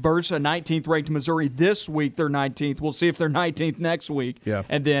Carolina, versus a 19th-ranked Missouri this week. They're 19th. We'll see if they're 19th next week. Yeah.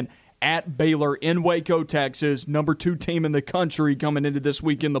 And then at Baylor in Waco, Texas, number 2 team in the country coming into this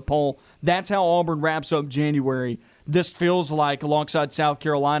week in the poll. That's how Auburn wraps up January. This feels like, alongside South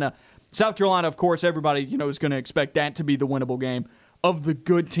Carolina, of course, everybody is going to expect that to be the winnable game. Of the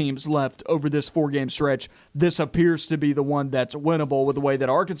good teams left over this 4-game stretch, this appears to be the one that's winnable with the way that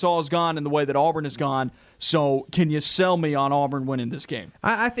Arkansas has gone and the way that Auburn has gone. So can you sell me on Auburn winning this game?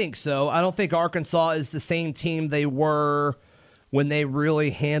 I think so. I don't think Arkansas is the same team they were when they really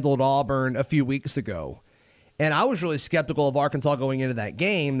handled Auburn a few weeks ago. And I was really skeptical of Arkansas going into that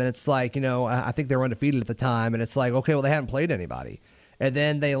game. And it's like, I think they were undefeated at the time. And it's like, okay, well, they haven't played anybody. And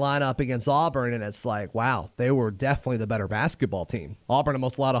then they line up against Auburn, and it's like, wow, they were definitely the better basketball team. Auburn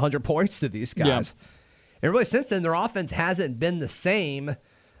almost allowed 100 points to these guys. Yeah. And really, since then, their offense hasn't been the same.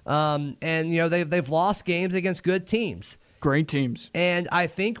 And, they've lost games against good teams. Great teams. And I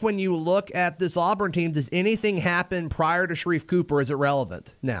think when you look at this Auburn team, does anything happen prior to Sharife Cooper? Is it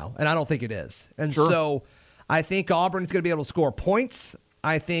relevant now? And I don't think it is. And so I think Auburn's going to be able to score points.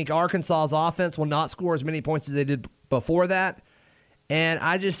 I think Arkansas's offense will not score as many points as they did before that. And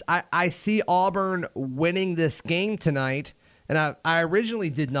I see Auburn winning this game tonight. And I originally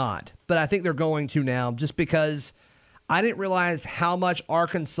did not, but I think they're going to now just because I didn't realize how much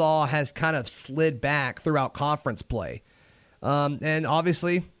Arkansas has kind of slid back throughout conference play. And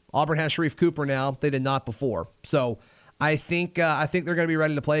obviously, Auburn has Sharife Cooper now. They did not before. So I think they're going to be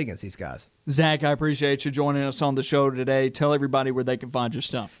ready to play against these guys. Zach, I appreciate you joining us on the show today. Tell everybody where they can find your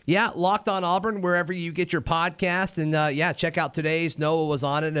stuff. Yeah, Locked on Auburn, wherever you get your podcast. And, check out today's. Noah was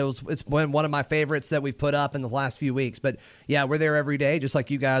on it. It's been one of my favorites that we've put up in the last few weeks. But, yeah, we're there every day, just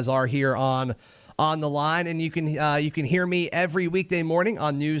like you guys are here on the line. And you can hear me every weekday morning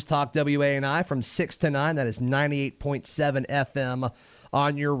on News Talk WANI from 6 to 9. That is 98.7 FM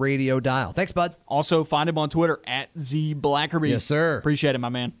on your radio dial. Thanks, bud. Also, find him on Twitter at @ZBlackerby. Yes, sir. Appreciate it, my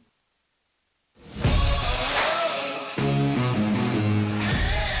man.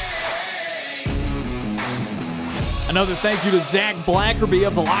 Another thank you to Zach Blackerby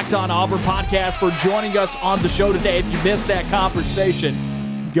of the Locked on Auburn podcast for joining us on the show today. If you missed that conversation,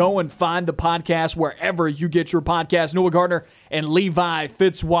 go and find the podcast wherever you get your podcast. Noah Gardner and Levi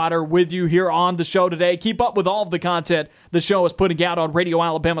Fitzwater with you here on the show today. Keep up with all of the content the show is putting out on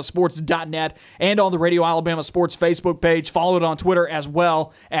RadioAlabamaSports.net and on the Radio Alabama Sports Facebook page. Follow it on Twitter as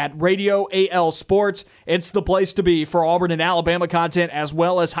well at Radio AL Sports. It's the place to be for Auburn and Alabama content as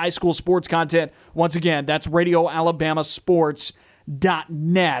well as high school sports content. Once again, that's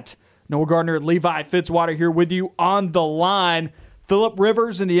RadioAlabamaSports.net. Noah Gardner and Levi Fitzwater here with you on the line. Phillip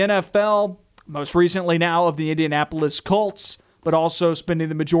Rivers in the NFL, most recently now of the Indianapolis Colts, but also spending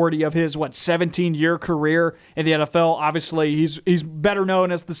the majority of his, 17-year career in the NFL. Obviously, he's better known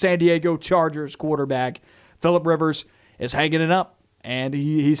as the San Diego Chargers quarterback. Phillip Rivers is hanging it up, and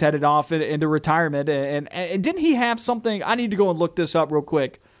he's headed off into retirement. And didn't he have something? I need to go and look this up real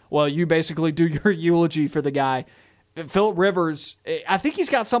quick. Well, you basically do your eulogy for the guy. Phillip Rivers, I think he's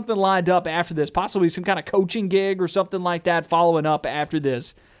got something lined up after this, possibly some kind of coaching gig or something like that following up after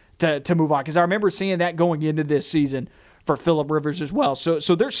this to move on. Because I remember seeing that going into this season for Phillip Rivers as well. So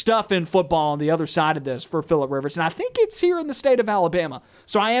there's stuff in football on the other side of this for Phillip Rivers. And I think it's here in the state of Alabama.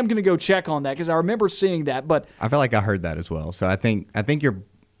 So I am going to go check on that because I remember seeing that. But I feel like I heard that as well. So I think you're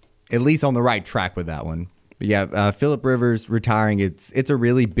at least on the right track with that one. But yeah, Phillip Rivers retiring, it's a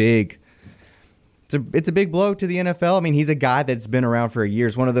really big... It's a big blow to the NFL. I mean, he's a guy that's been around for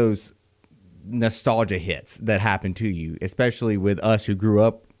years. One of those nostalgia hits that happen to you, especially with us who grew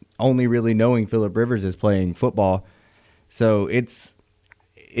up only really knowing Phillip Rivers as playing football. So it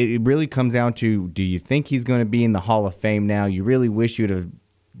really comes down to, do you think he's going to be in the Hall of Fame now? You really wish you'd have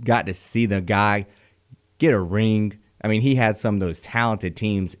got to see the guy get a ring. I mean, he had some of those talented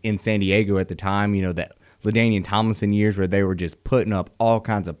teams in San Diego at the time, that LaDainian Tomlinson years where they were just putting up all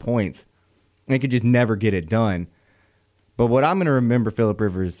kinds of points. They could just never get it done. But what I'm going to remember Phillip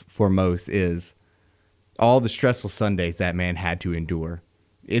Rivers for most is all the stressful Sundays that man had to endure.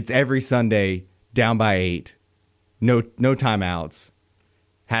 It's every Sunday, down by 8, no timeouts,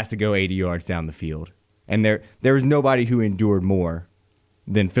 has to go 80 yards down the field. And there was nobody who endured more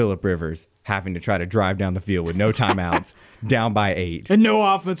than Phillip Rivers having to try to drive down the field with no timeouts, down by 8. And no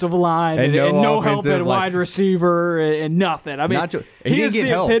offensive line, and no help at wide receiver, and nothing. I mean, he is the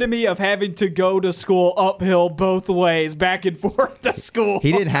epitome of having to go to school uphill both ways, back and forth to school.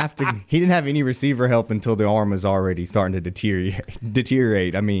 He didn't have any receiver help until the arm was already starting to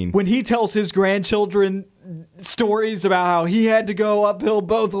deteriorate. I mean, when he tells his grandchildren stories about how he had to go uphill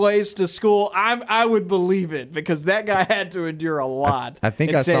both ways to school, I would believe it, because that guy had to endure a lot. I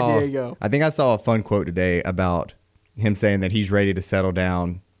think I saw a fun quote today about him saying that he's ready to settle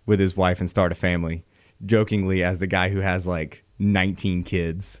down with his wife and start a family, jokingly, as the guy who has 19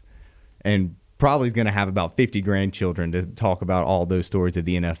 kids and probably is going to have about 50 grandchildren to talk about all those stories of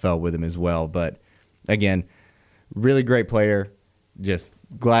the NFL with him as well. But again, really great player. Just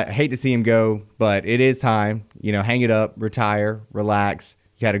hate to see him go, but it is time. Hang it up, retire, relax.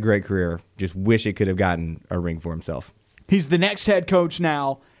 You had a great career. Just wish it could have gotten a ring for himself. He's the next head coach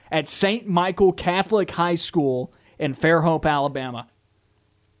now at St. Michael Catholic High School in Fairhope, Alabama.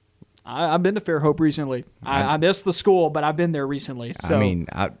 I've been to Fairhope recently. I missed the school, but I've been there recently. So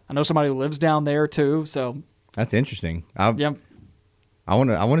I know somebody who lives down there too. So that's interesting. Yeah. I want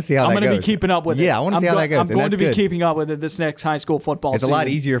to see how that goes. I'm going to be keeping up with it. Yeah, I want to see how that goes. I'm going to be keeping up with it this next high school football season. It's a lot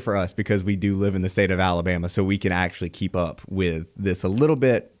easier for us because we do live in the state of Alabama, so we can actually keep up with this a little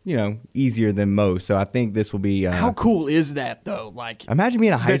bit, easier than most. So I think this will be. How cool is that, though? Like, imagine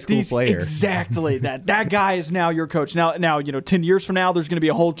being a high school player. Exactly. that guy is now your coach. Now, 10 years from now, there's going to be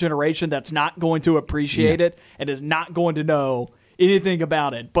a whole generation that's not going to appreciate it and is not going to know anything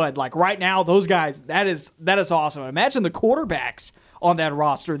about it. But like right now, those guys, that is awesome. Imagine the quarterbacks on that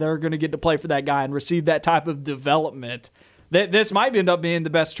roster that are going to get to play for that guy and receive that type of development. This might end up being the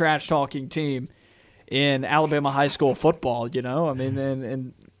best trash-talking team in Alabama high school football, I mean,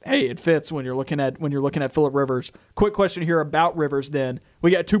 and hey, it fits when you're looking at Phillip Rivers. Quick question here about Rivers then.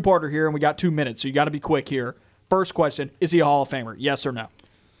 We got two-parter here, and we got 2 minutes, so you got to be quick here. First question, is he a Hall of Famer? Yes or no?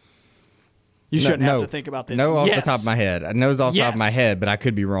 You shouldn't have to think about this. No, off the top of my head. I know it's off the top of my head, but I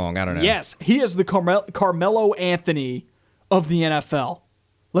could be wrong. I don't know. Yes, he is the Carmelo Anthony of the NFL.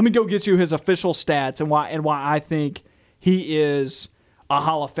 Let me go get you his official stats and why I think he is a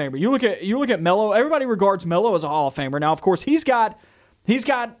Hall of Famer. You look at Melo. Everybody regards Melo as a Hall of Famer. Now, of course, he's got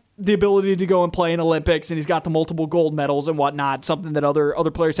the ability to go and play in Olympics, and he's got the multiple gold medals and whatnot, something that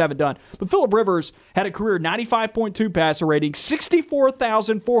other players haven't done. But Phillip Rivers had a career 95.2 passer rating,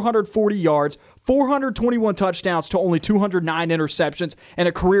 64,440 yards, 421 touchdowns to only 209 interceptions, and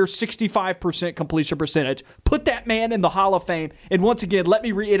a career 65% completion percentage. Put that man in the Hall of Fame. And once again, let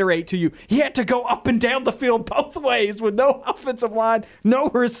me reiterate to you, he had to go up and down the field both ways with no offensive line, no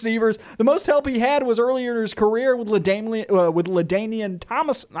receivers. The most help he had was earlier in his career with LaDainian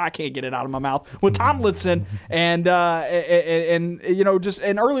Thomas. I can't get it out of my mouth. With Tomlinson. And early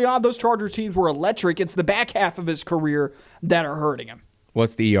on, those Chargers teams were electric. It's the back half of his career that are hurting him.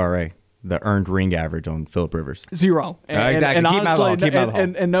 What's the ERA? The earned ring average on Phillip Rivers? 0. Exactly. And keep honestly, him out of the Hall.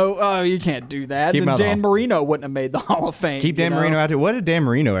 And no, you can't do that. Then Dan Marino wouldn't have made the Hall of Fame. Keep Dan Marino out there. What did Dan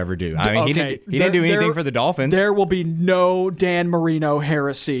Marino ever do? I mean, he didn't do anything for the Dolphins. There will be no Dan Marino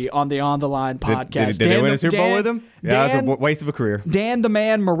heresy on the On the Line podcast. Did they win a Super Bowl with him? Yeah, it's a waste of a career. Dan the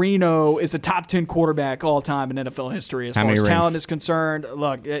Man Marino is a top 10 quarterback all time in NFL history as far as talent is concerned.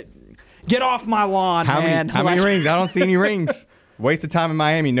 Look, get off my lawn, man. How many rings? I don't see any rings. Waste of time in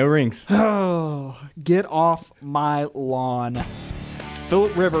Miami, no rings. Oh, get off my lawn.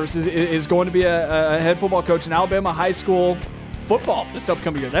 Phillip Rivers is going to be a head football coach in Alabama high school football this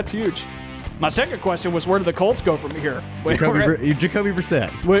upcoming year. That's huge. My second question was, where do the Colts go from here? Jacoby Brissett.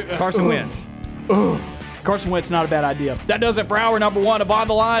 Carson Wentz. Carson Wentz, not a bad idea. That does it for hour number 1 of On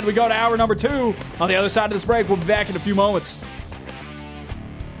the Line. We go to hour number 2. On the other side of this break, we'll be back in a few moments.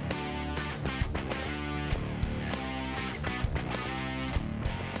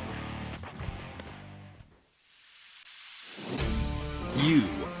 You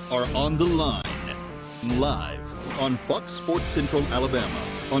are On the Line, live on Fox Sports Central Alabama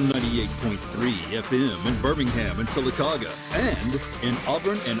on 98.3 FM in Birmingham and Sylacauga, and in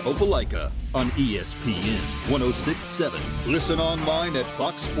Auburn and Opelika on ESPN 106.7. Listen online at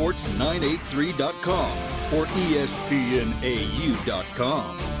foxsports983.com or espnau.com.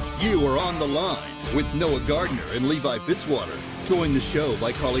 You are On the Line with Noah Gardner and Levi Fitzwater. Join the show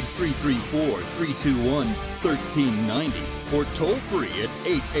by calling 334-321-1390 or toll free at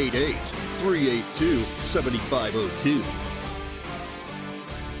 888-382-7502.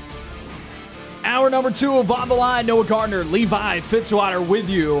 Hour number 2 of On the Line. Noah Gardner, Levi Fitzwater with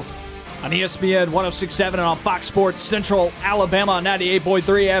you on ESPN 106.7 and on Fox Sports Central Alabama on 98.3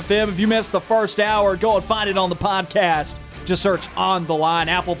 FM. If you missed the first hour, go and find it on the podcast. Just search On the Line,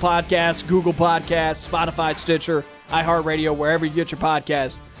 Apple Podcasts, Google Podcasts, Spotify, Stitcher, iHeartRadio, wherever you get your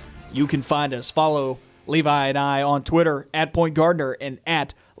podcast, you can find us. Follow Levi and I on Twitter at Point Gardner and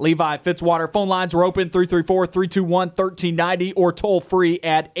at Levi Fitzwater. Phone lines are open 334-321-1390 or toll free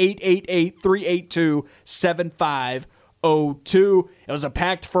at 888-382-7502. It was a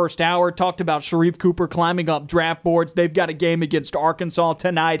packed first hour. Talked about Sharife Cooper climbing up draft boards. They've got a game against Arkansas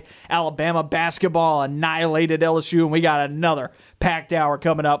tonight. Alabama basketball annihilated LSU, and we got another packed hour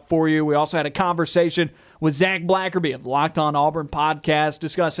coming up for you. We also had a conversation with Zach Blackerby of the Locked On Auburn podcast,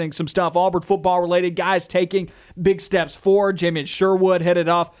 discussing some stuff Auburn football related, guys taking big steps forward. Jamian Sherwood headed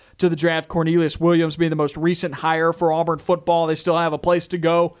off to the draft. Cornelius Williams being the most recent hire for Auburn football. They still have a place to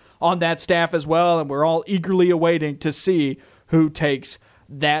go on that staff as well, and we're all eagerly awaiting to see who takes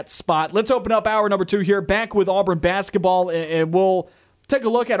that spot. Let's open up hour number 2 here, back with Auburn basketball, and we'll take a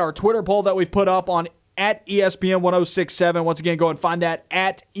look at our Twitter poll that we've put up on at ESPN 1067. Once again, go and find that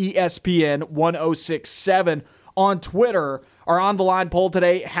at ESPN 1067 on Twitter. our On the Line poll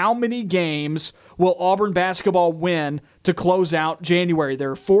today. How many games will Auburn basketball win to close out January?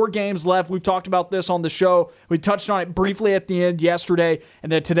 There are 4 games left. We've talked about this on the show. We touched on it briefly at the end yesterday,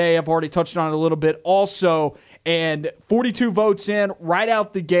 and then today I've already touched on it a little bit also. And 42 votes in right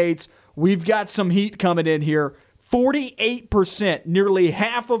out the gates. We've got some heat coming in here. 48%, nearly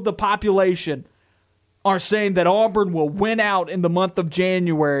half of the population, are saying that Auburn will win out in the month of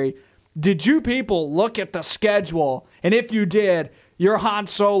January. Did you people look at the schedule? And if you did, you're Han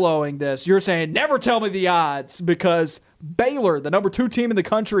Soloing this. You're saying, never tell me the odds, because Baylor, the number 2 team in the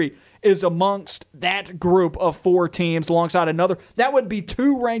country, is amongst that group of 4 teams alongside another. That would be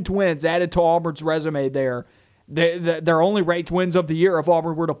 2 ranked wins added to Auburn's resume there. They're only ranked wins of the year if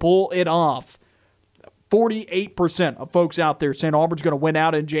Auburn were to pull it off. 48% of folks out there saying Auburn's going to win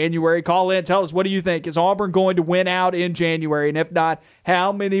out in January. Call in, tell us, what do you think? Is Auburn going to win out in January? And if not,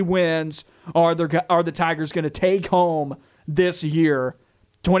 how many wins are the Tigers going to take home this year?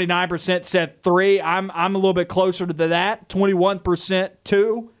 29% said 3. I'm a little bit closer to that. 21%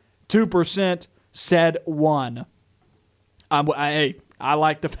 2. 2% said 1. I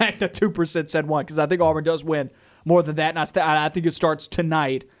like the fact that 2% said 1, because I think Auburn does win more than that. And I think it starts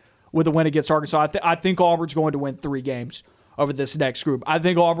tonight with a win against Arkansas. I think Auburn's going to win 3 games over this next group. I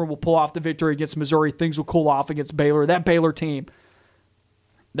think Auburn will pull off the victory against Missouri. Things will cool off against Baylor. That Baylor team,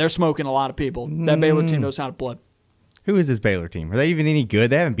 they're smoking a lot of people. That Baylor team knows how to play. Who is this Baylor team? Are they even any good?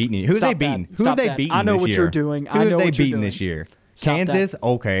 They haven't beaten any. Who have they beaten? Who have they beaten this year? I know what you're doing. Who have they beaten this year? Kansas?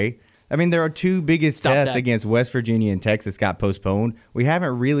 Okay. I mean, there are 2 biggest tests against West Virginia and Texas got postponed. We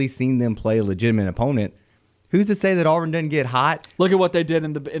haven't really seen them play a legitimate opponent. Who's to say that Auburn doesn't get hot? Look at what they did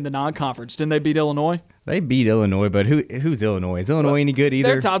in the non-conference. Didn't they beat Illinois? They beat Illinois, but who's Illinois? Is Illinois any good either?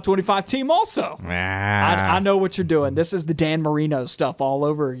 They're a top 25 team also. I know what you're doing. This is the Dan Marino stuff all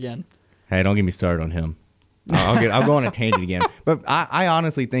over again. Hey, don't get me started on him. I'll go on a tangent again. But I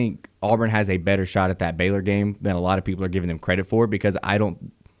honestly think Auburn has a better shot at that Baylor game than a lot of people are giving them credit for, because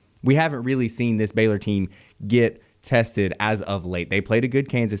we haven't really seen this Baylor team get tested as of late. They played a good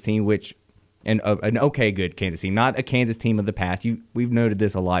Kansas team, an okay good Kansas team, not a Kansas team of the past. We've noted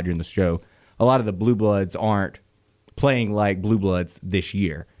this a lot during the show. A lot of the Blue Bloods aren't playing like Blue Bloods this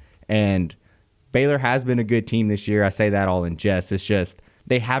year. And Baylor has been a good team this year. I say that all in jest. It's just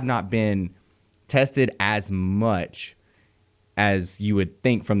they have not been tested as much as you would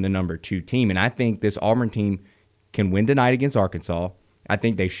think from the number 2 team. And I think this Auburn team can win tonight against Arkansas. I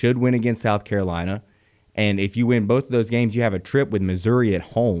think they should win against South Carolina. And if you win both of those games, you have a trip with Missouri at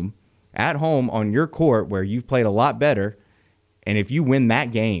home on your court where you've played a lot better. And if you win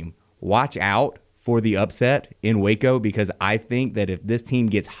that game, watch out for the upset in Waco, because I think that if this team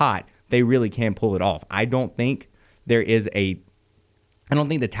gets hot, they really can pull it off. I don't think the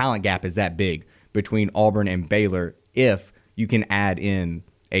talent gap is that big between Auburn and Baylor if you can add in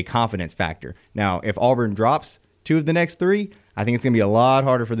a confidence factor. Now, if Auburn drops 2 of the next 3, I think it's going to be a lot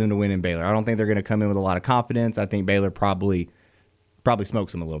harder for them to win in Baylor. I don't think they're going to come in with a lot of confidence. I think Baylor probably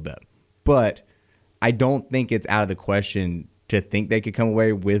smokes them a little bit. But I don't think it's out of the question to think they could come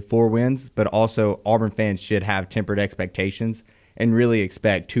away with 4 wins. But also, Auburn fans should have tempered expectations and really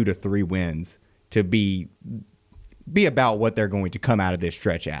expect 2 to 3 wins to be about what they're going to come out of this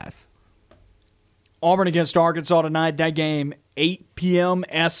stretch as. Auburn against Arkansas tonight. That game, 8 p.m.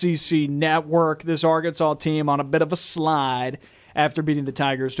 SEC Network. This Arkansas team on a bit of a slide after beating the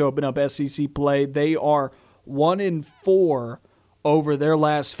Tigers to open up SEC play. They are 1-4 over their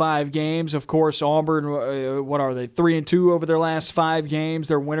last 5 games. Of course, Auburn, what are they, 3-2 over their last 5 games.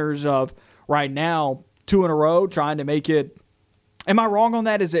 They're winners of, right now, 2 in a row, trying to make it. Am I wrong on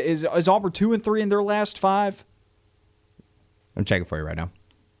that? Is Auburn 2-3 in their last 5? I'm checking for you right now.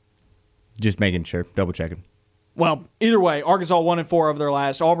 Just making sure, double checking. Well, either way, Arkansas 1-4 over their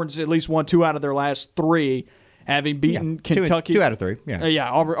last. Auburn's at least won 2 out of their last 3, having beaten Kentucky. 2 out of 3, yeah.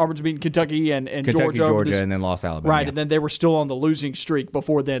 Auburn's beaten Kentucky and Kentucky, Georgia, and then lost Alabama. Right, and then they were still on the losing streak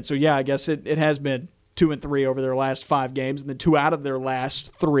before then. So, yeah, I guess it has been 2-3 over their last 5 games, and then 2 out of their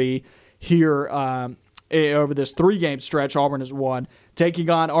last 3 here over this 3-game stretch. Auburn has won. Taking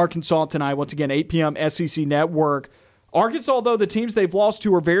on Arkansas tonight, once again, 8 p.m. SEC Network. Arkansas, though, the teams they've lost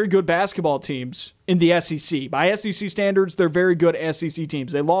to are very good basketball teams in the SEC. By SEC standards, they're very good SEC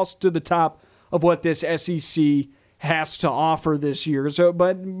teams. They lost to the top of what this SEC has to offer this year.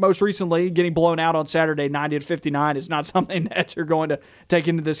 But most recently, getting blown out on Saturday 90-59 is not something that you're going to take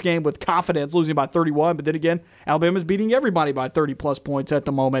into this game with confidence, losing by 31. But then again, Alabama's beating everybody by 30-plus points at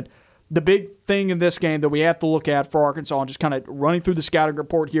the moment. The big thing in this game that we have to look at for Arkansas, and just kind of running through the scouting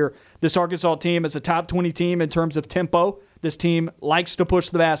report here, this Arkansas team is a top 20 team in terms of tempo. This team likes to push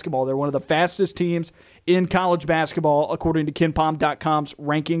the basketball. They're one of the fastest teams in college basketball, according to KenPom.com's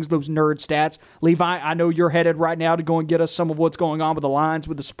rankings, those nerd stats. Levi, I know you're headed right now to go and get us some of what's going on with the lines,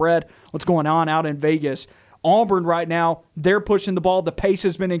 with the spread, what's going on out in Vegas. Auburn right now, they're pushing the ball. The pace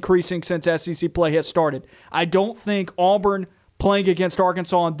has been increasing since SEC play has started. I don't think Auburn playing against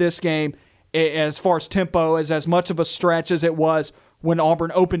Arkansas in this game, as far as tempo, is as much of a stretch as it was when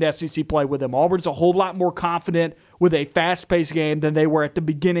Auburn opened SEC play with them. Auburn's a whole lot more confident with a fast-paced game than they were at the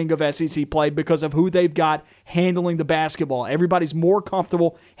beginning of SEC play because of who they've got handling the basketball. Everybody's more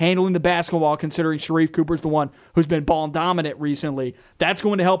comfortable handling the basketball considering Sharife Cooper's the one who's been ball dominant recently. That's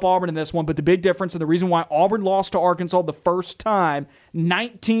going to help Auburn in this one, but the big difference and the reason why Auburn lost to Arkansas the first time,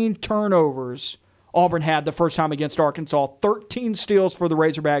 19 turnovers Auburn had the first time against Arkansas, 13 steals for the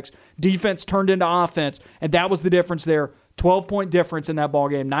Razorbacks. Defense turned into offense, and that was the difference there. 12-point difference in that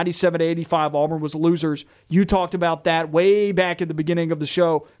ballgame. 97-85, Auburn was losers. You talked about that way back at the beginning of the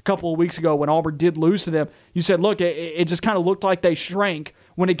show a couple of weeks ago when Auburn did lose to them. You said, look, it just kind of looked like they shrank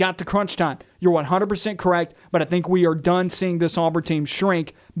when it got to crunch time. You're 100% correct, but I think we are done seeing this Auburn team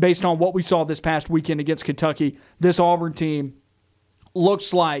shrink based on what we saw this past weekend against Kentucky. This Auburn team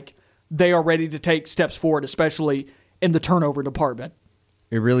looks like they are ready to take steps forward, especially in the turnover department.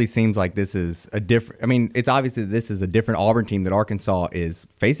 It really seems like this is a different. I mean, it's obvious that this is a different Auburn team that Arkansas is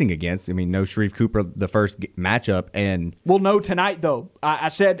facing against. I mean, no Sharife Cooper the first matchup, and we'll know tonight. Though I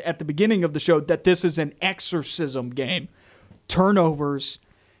said at the beginning of the show that this is an exorcism game. Turnovers,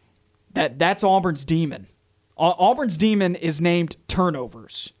 that's Auburn's demon. Auburn's demon is named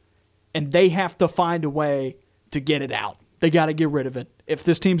turnovers, and they have to find a way to get it out. They got to get rid of it. If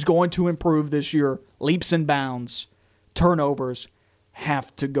this team's going to improve this year, leaps and bounds, turnovers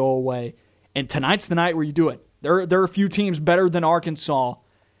have to go away. And tonight's the night where you do it. There are a few teams better than Arkansas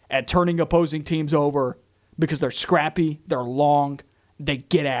at turning opposing teams over because they're scrappy, they're long, they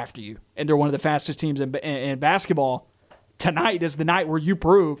get after you, and they're one of the fastest teams in basketball. Tonight is the night where you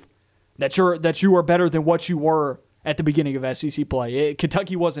prove that you are better than what you were at the beginning of SEC play.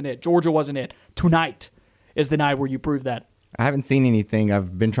 Kentucky wasn't it. Georgia wasn't it. Tonight is the night where you prove that. I haven't seen anything.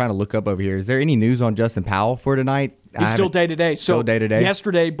 I've been trying to look up over here. Is there any news on Justin Powell for tonight? He's still day-to-day. Still day-to-day?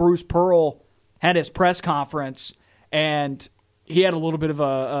 Yesterday, Bruce Pearl had his press conference, and he had a little bit of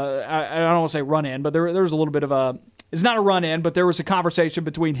I don't want to say run-in, but there was a little bit of a – it's not a run-in, but there was a conversation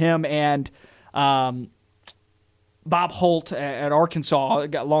between him and Bob Holt at Arkansas,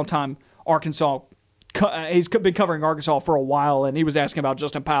 a long-time Arkansas – he's been covering Arkansas for a while, and he was asking about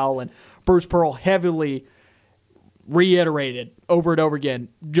Justin Powell, and Bruce Pearl heavily – reiterated over and over again,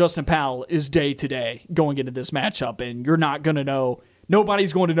 Justin Powell is day-to-day going into this matchup, and you're not going to know,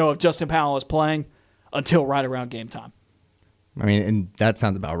 nobody's going to know if Justin Powell is playing until right around game time. I mean, and that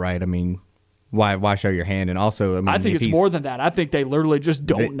sounds about right. I mean, why show your hand? And also, I mean, I think it's more than that. I think they literally just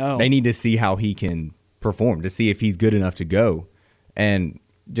don't know. They need to see how he can perform, to see if he's good enough to go. And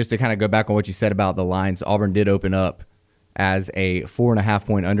just to kind of go back on what you said about the lines, Auburn did open up as a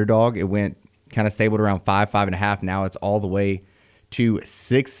 4.5-point underdog. It went kind of stabled around 5.5. Now it's all the way to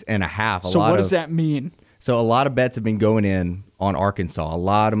 6.5. So what does that mean? So a lot of bets have been going in on Arkansas. A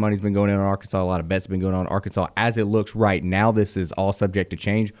lot of money's been going in on Arkansas. A lot of bets have been going on Arkansas. As it looks right now, this is all subject to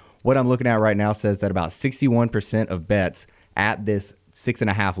change. What I'm looking at right now says that about 61% of bets at this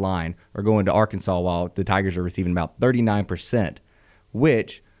 6.5 line are going to Arkansas, while the Tigers are receiving about 39%,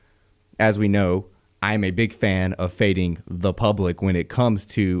 which, as we know, I'm a big fan of fading the public when it comes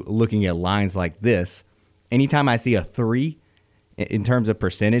to looking at lines like this. Anytime I see a 3 in terms of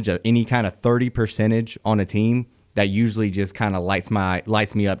percentage, any kind of 30 percentage on a team, that usually just kind of lights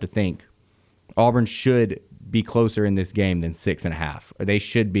me up to think Auburn should be closer in this game than 6.5. Or they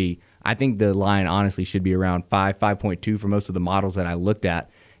should be. I think the line honestly should be around 5.2 for most of the models that I looked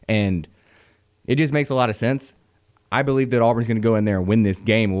at. And it just makes a lot of sense. I believe that Auburn's going to go in there and win this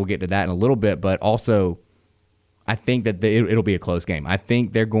game. We'll get to that in a little bit, but also I think that it'll be a close game. I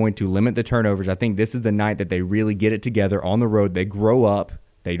think they're going to limit the turnovers. I think this is the night that they really get it together on the road. They grow up,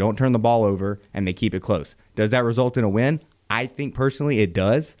 they don't turn the ball over, and they keep it close. Does that result in a win? I think personally it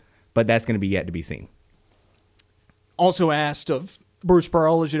does, but that's going to be yet to be seen. Also asked of Bruce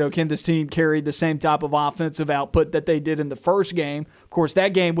Pearl, as you know, can this team carry the same type of offensive output that they did in the first game? Of course, that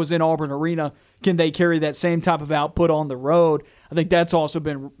game was in Auburn Arena. Can they carry that same type of output on the road? I think that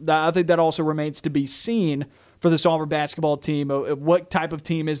also remains to be seen for this Auburn basketball team. What type of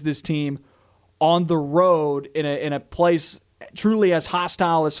team is this team on the road in a place truly as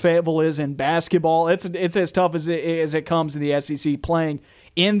hostile as Fayetteville is in basketball? It's as tough as it comes in the SEC. Playing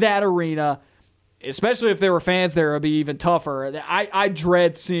in that arena, especially if there were fans there, it would be even tougher. I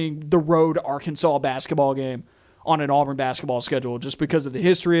dread seeing the road Arkansas basketball game on an Auburn basketball schedule just because of the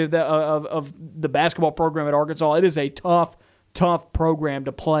history of the basketball program at Arkansas. It is a tough program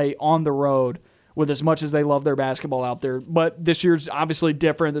to play on the road with as much as they love their basketball out there. But this year's obviously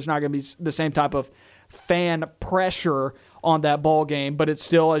different. There's not going to be the same type of fan pressure on that ball game, but it's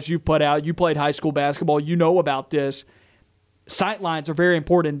still, as you've put out, you played high school basketball, you know about this. Sightlines are very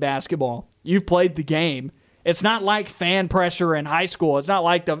important in basketball. You've played the game. It's not like fan pressure in high school. It's not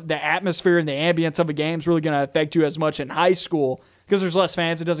like the atmosphere and the ambience of a game is really going to affect you as much in high school because there's less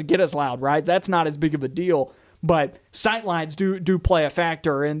fans. It doesn't get as loud, right? That's not as big of a deal. But sightlines do play a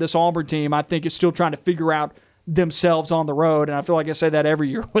factor, and this Auburn team, I think, is still trying to figure out themselves on the road, and I feel like I say that every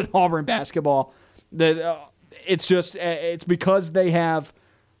year with Auburn basketball. It's because they have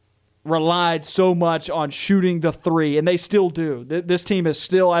relied so much on shooting the three, and they still do. This team is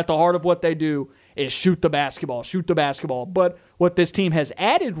still at the heart of what they do is shoot the basketball. But what this team has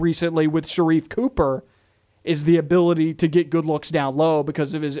added recently with Sharife Cooper is the ability to get good looks down low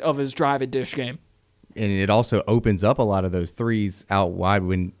because of his drive and dish game. And it also opens up a lot of those threes out wide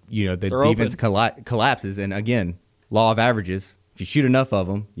when the defense collapses. And again, law of averages. If you shoot enough of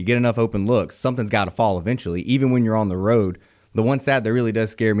them, you get enough open looks, something's got to fall eventually, even when you're on the road. The one stat that really does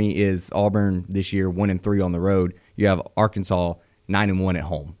scare me is Auburn this year 1-3 on the road. You have Arkansas 9-1 at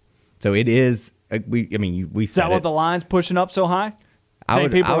home. So it is. We said is that what the line's pushing up so high?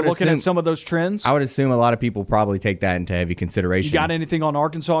 People are looking at some of those trends. I would assume a lot of people probably take that into heavy consideration. You got anything on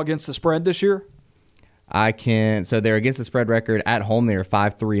Arkansas against the spread this year? I can't. So they're against the spread record at home. They are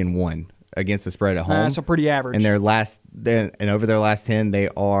 5-3-1 against the spread at home. That's a pretty average. And over their last 10, they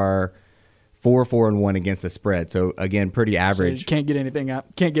are 4-4-1 against the spread. So again, pretty average. So you can't get anything out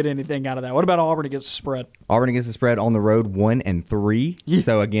of that. What about Auburn against the spread? Auburn against the spread on the road 1-3. Yeah.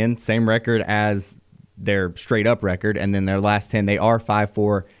 So again, same record as their straight up record, and then their last 10 they are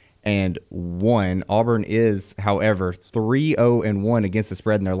 5-4-1. Auburn is, however, 3-0-1 against the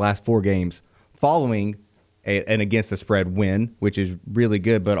spread in their last 4 games, following an against the spread win, which is really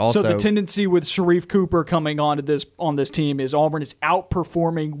good. But also, so the tendency with Sharife Cooper coming on this team is Auburn is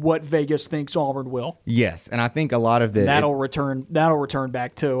outperforming what Vegas thinks Auburn will. Yes, and I think a lot of that'll return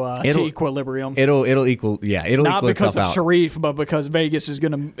back to equilibrium. It'll equal, yeah. It'll not equal because of out. Sharife, but because Vegas is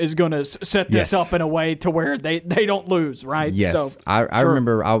gonna set this up in a way to where they don't lose, right? Yes, so, I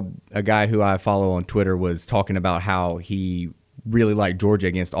remember a guy who I follow on Twitter was talking about how he really liked Georgia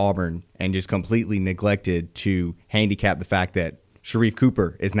against Auburn and just completely neglected to handicap the fact that Sharife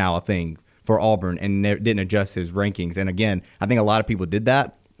Cooper is now a thing for Auburn and didn't adjust his rankings. And again, I think a lot of people did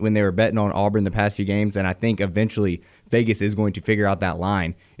that when they were betting on Auburn the past few games, and I think eventually Vegas is going to figure out that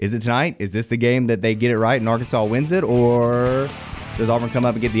line. Is it tonight? Is this the game that they get it right and Arkansas wins it, or does Auburn come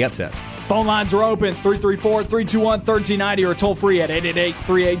up and get the upset? Phone lines are open, 334-321-1390 or toll free at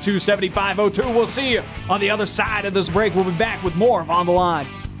 888-382-7502. We'll see you on the other side of this break. We'll be back with more of On the Line.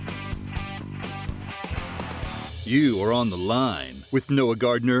 You are on the line with Noah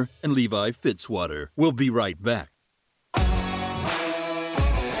Gardner and Levi Fitzwater. We'll be right back.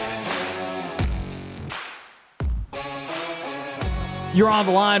 You're on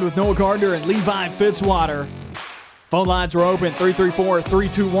the line with Noah Gardner and Levi Fitzwater. Phone lines are open,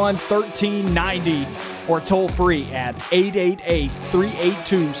 334-321-1390 or toll free at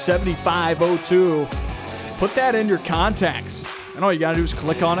 888-382-7502. Put that in your contacts. And all you got to do is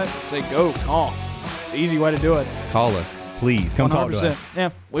click on it, say go, call. It's an easy way to do it. Call us, please. Come 100%. Talk to us. Yeah,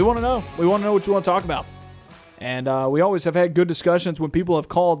 we want to know. We want to know what you want to talk about. And we always have had good discussions when people have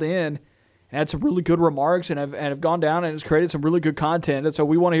called in and had some really good remarks and have gone down and has created some really good content. And so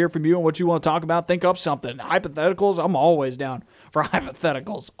we want to hear from you and what you want to talk about. Think up something. Hypotheticals, I'm always down for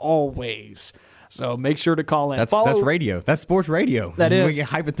hypotheticals, always. So make sure to call in. That's radio. That's sports radio. That is.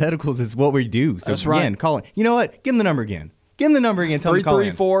 Hypotheticals is what we do. So that's right. Again, call in. You know what? Give them the number again. Give them the number again. Tell them to call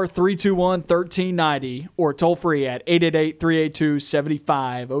in. 334-321-1390 or toll free at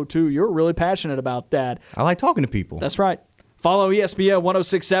 888-382-7502. You're really passionate about that. I like talking to people. That's right. Follow ESPN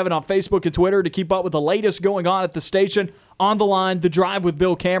 1067 on Facebook and Twitter to keep up with the latest going on at the station. On the Line, The Drive with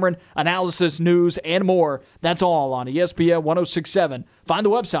Bill Cameron, analysis, news, and more. That's all on ESPN 1067. Find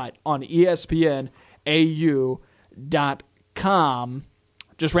the website on ESPNAU.com.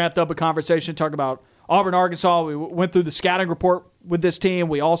 Just wrapped up a conversation talking about Auburn, Arkansas. We went through the scouting report with this team.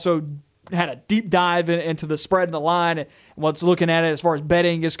 We also had a deep dive into the spread and the line and what's looking at it as far as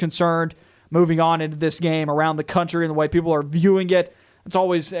betting is concerned. Moving on into this game around the country and the way people are viewing it. It's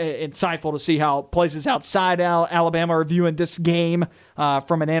always insightful to see how places outside Alabama are viewing this game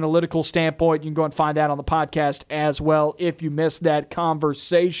from an analytical standpoint. You can go and find that on the podcast as well if you missed that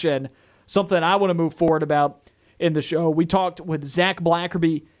conversation. Something I want to move forward about in the show. We talked with Zach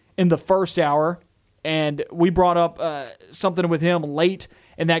Blackerby in the first hour And we brought up something with him late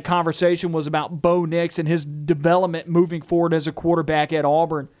in that conversation was about Bo Nix and his development moving forward as a quarterback at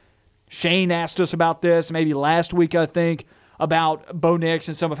Auburn. Shane asked us about this maybe last week, I think, about Bo Nix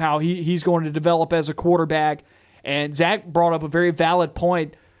and some of how he's going to develop as a quarterback. And Zach brought up a very valid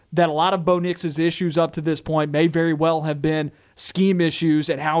point that a lot of Bo Nix's issues up to this point may very well have been scheme issues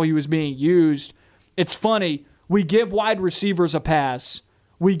and how he was being used. It's funny, we give wide receivers a pass.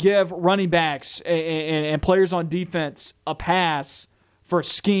 We give running backs and players on defense a pass for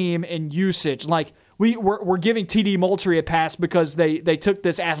scheme and usage. Like, we're giving TD Moultrie a pass because they took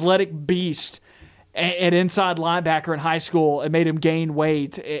this athletic beast at inside linebacker in high school and made him gain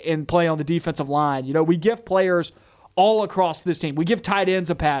weight and play on the defensive line. You know, we give players all across this team. We give tight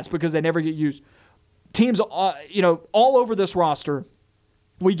ends a pass because they never get used. Teams, all over this roster,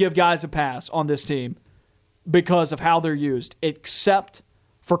 we give guys a pass on this team because of how they're used, except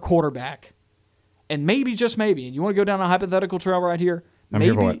for quarterback. And maybe, just maybe, and you want to go down a hypothetical trail right here? I'm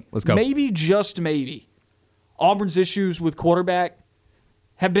here for it. Let's go. Maybe, just maybe, Auburn's issues with quarterback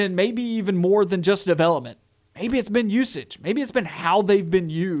have been maybe even more than just development. Maybe it's been usage. Maybe it's been how they've been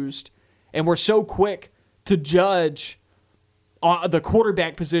used, and we're so quick to judge the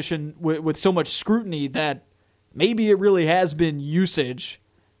quarterback position with so much scrutiny that maybe it really has been usage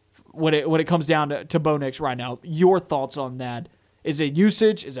when it comes down to Bo Nix right now. Your thoughts on that? Is it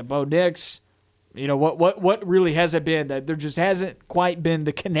usage? Is it Bo Nix? You know, what really has it been that there just hasn't quite been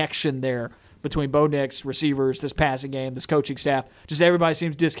the connection there between Bo Nix, receivers, this passing game, this coaching staff? Just everybody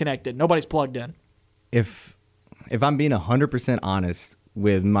seems disconnected. Nobody's plugged in. If I'm being 100% honest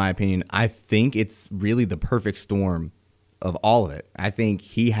with my opinion, I think it's really the perfect storm of all of it. I think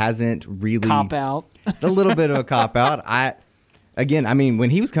he hasn't really... Cop out. It's a little bit of a cop out. When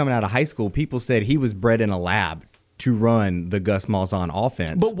he was coming out of high school, people said he was bred in a lab to run the Gus Malzahn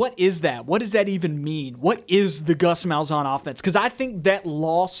offense. But what is that? What does that even mean? What is the Gus Malzahn offense? Because I think that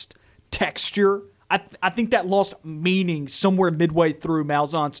lost texture. I think that lost meaning somewhere midway through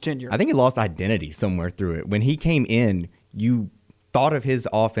Malzahn's tenure. I think it lost identity somewhere through it. When he came in, you thought of his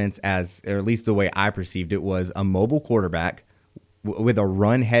offense as, or at least the way I perceived it, was a mobile quarterback with a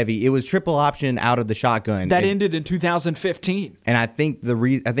run heavy. It was triple option out of the shotgun. That ended in 2015. And I think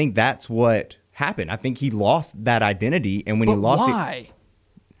I think that's what happened. I think he lost that identity, and when he lost why?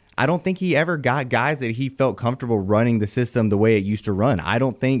 I don't think he ever got guys that he felt comfortable running the system the way it used to run. I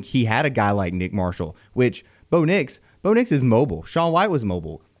don't think he had a guy like Nick Marshall, which Bo Nix is mobile. Sean White was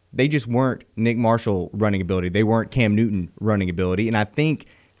mobile. They just weren't Nick Marshall running ability. They weren't Cam Newton running ability. And I think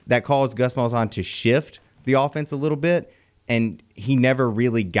that caused Gus Malzahn to shift the offense a little bit, and he never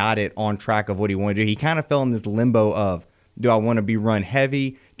really got it on track of what he wanted to do. He kind of fell in this limbo of, do I want to be run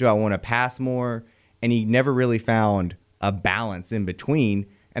heavy? Do I want to pass more? And he never really found a balance in between.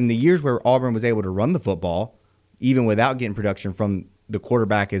 And the years where Auburn was able to run the football, even without getting production from the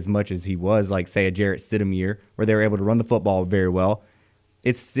quarterback as much as he was, like, say, a Jarrett Stidham year, where they were able to run the football very well,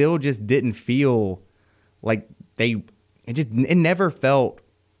 it still just didn't feel like it never felt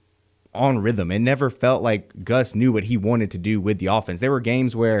on rhythm. It never felt like Gus knew what he wanted to do with the offense. There were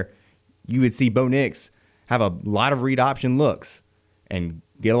games where you would see Bo Nix have a lot of read option looks and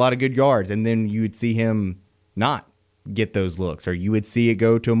get a lot of good yards, and then you would see him not get those looks, or you would see it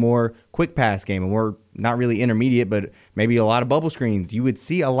go to a more quick pass game, a more not really intermediate, but maybe a lot of bubble screens. You would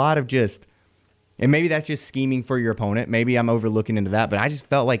see a lot of just, and maybe that's just scheming for your opponent. Maybe I'm overlooking into that, but I just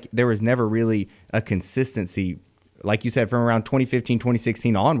felt like there was never really a consistency, like you said, from around 2015,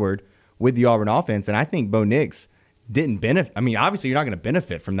 2016 onward with the Auburn offense. And I think Bo Nix didn't benefit. I mean, obviously you're not going to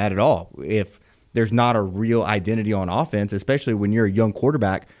benefit from that at all if there's not a real identity on offense, especially when you're a young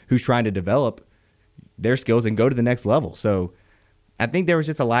quarterback who's trying to develop their skills and go to the next level. So I think there was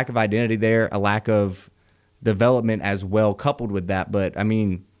just a lack of identity there, a lack of development as well coupled with that. But, I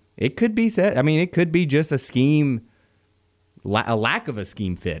mean, it could be said. I mean, it could be just a scheme, a lack of a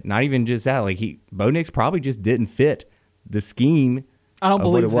scheme fit. Not even just that. Like, Bo Nix probably just didn't fit the scheme. I don't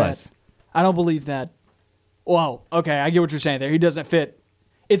believe what it was. I don't believe that. Well, okay, I get what you're saying there. He doesn't fit.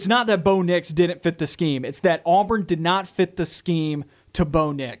 It's not that Bo Nix didn't fit the scheme. It's that Auburn did not fit the scheme to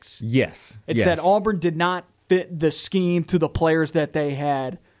Bo Nix. Yes. It's that Auburn did not fit the scheme to the players that they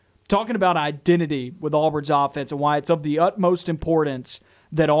had. Talking about identity with Auburn's offense and why it's of the utmost importance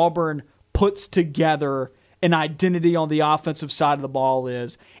that Auburn puts together an identity on the offensive side of the ball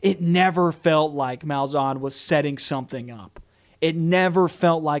is, it never felt like Malzahn was setting something up. It never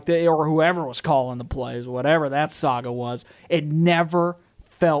felt like or whoever was calling the plays, whatever that saga was, it never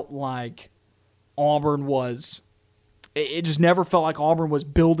felt like Auburn was... It just never felt like Auburn was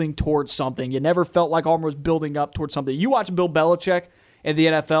building towards something. It never felt like Auburn was building up towards something. You watch Bill Belichick in the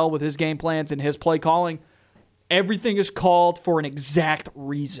NFL with his game plans and his play calling. Everything is called for an exact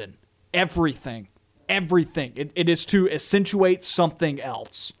reason. Everything. It is to accentuate something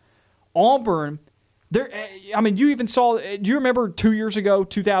else. Auburn, you even saw, do you remember 2 years ago,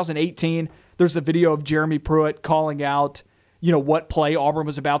 2018, there's a video of Jeremy Pruitt calling out, what play Auburn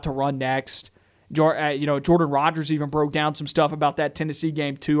was about to run next. Jordan Rodgers even broke down some stuff about that Tennessee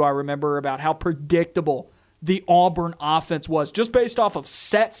game too. I remember about how predictable the Auburn offense was just based off of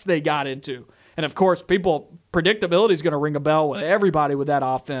sets they got into. And of course, predictability is going to ring a bell with everybody with that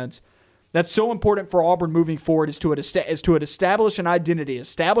offense. That's so important for Auburn moving forward is to establish an identity,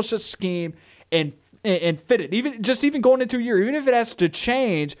 establish a scheme, and fit it. Even going into a year, even if it has to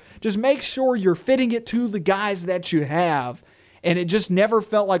change, just make sure you're fitting it to the guys that you have. And it just never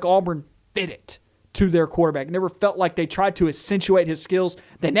felt like Auburn fit it to their quarterback. It never felt like they tried to accentuate his skills.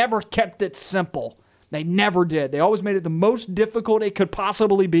 They never kept it simple. They never did. They always made it the most difficult it could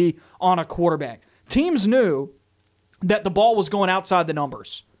possibly be on a quarterback. Teams knew that the ball was going outside the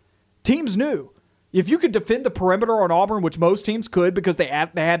numbers. Teams knew. If you could defend the perimeter on Auburn, which most teams could because they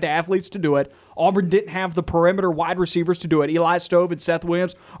had the athletes to do it, Auburn didn't have the perimeter wide receivers to do it. Eli Stove and Seth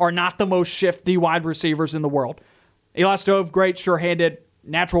Williams are not the most shifty wide receivers in the world. Eli Stove, great, sure-handed,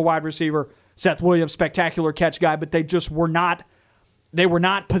 natural wide receiver. Seth Williams, spectacular catch guy, but they just were not. They were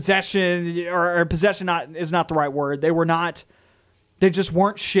not possession, or possession is not the right word. They just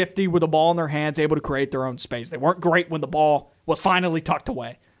weren't shifty with the ball in their hands, able to create their own space. They weren't great when the ball was finally tucked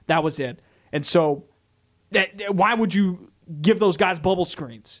away. That was it. And so, why would you give those guys bubble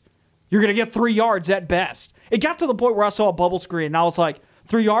screens? You're going to get 3 yards at best. It got to the point where I saw a bubble screen, and I was like,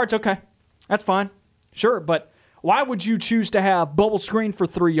 3 yards? Okay, that's fine. Sure, but why would you choose to have bubble screen for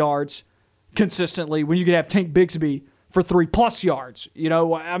 3 yards consistently when you could have Tank Bigsby for 3+ yards?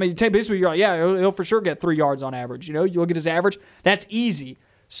 Tank Bigsby, you're like, yeah, he'll for sure get 3 yards on average. You look at his average, that's easy.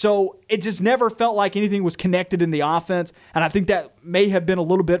 So it just never felt like anything was connected in the offense, and I think that may have been a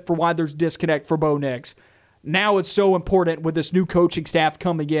little bit for why there's disconnect for Bo Nix. Now it's so important with this new coaching staff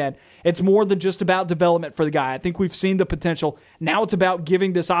coming in. It's more than just about development for the guy. I think we've seen the potential. Now it's about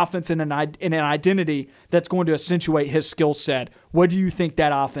giving this offense an identity that's going to accentuate his skill set. What do you think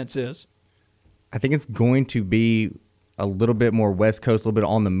that offense is? I think it's going to be a little bit more West Coast, a little bit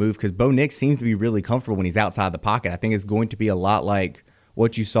on the move, because Bo Nix seems to be really comfortable when he's outside the pocket. I think it's going to be a lot like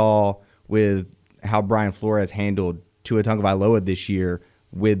what you saw with how Brian Flores handled Tua Tagovailoa this year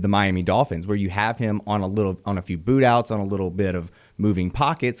with the Miami Dolphins, where you have him on a few boot outs, on a little bit of moving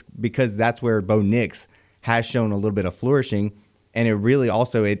pockets, because that's where Bo Nix has shown a little bit of flourishing. And it really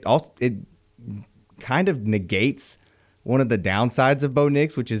it kind of negates one of the downsides of Bo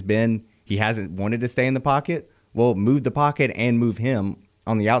Nix, which has been he hasn't wanted to stay in the pocket. Well, move the pocket and move him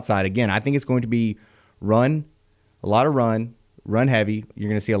on the outside. Again, I think it's going to be run heavy. You're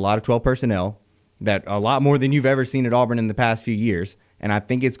going to see a lot of 12 personnel, that a lot more than you've ever seen at Auburn in the past few years. And I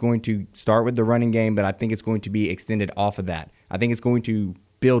think it's going to start with the running game, but I think it's going to be extended off of that. I think it's going to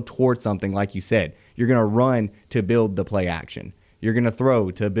build towards something, like you said. You're going to run to build the play action. You're going to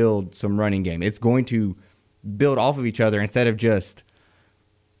throw to build some running game. It's going to build off of each other instead of just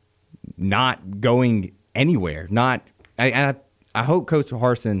not going anywhere. I hope Coach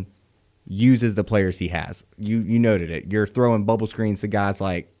Harsin uses the players he has. You noted it. You're throwing bubble screens to guys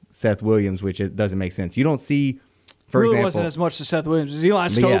like Seth Williams, which doesn't make sense. You don't see, for example, wasn't as much to Seth Williams. It was Eli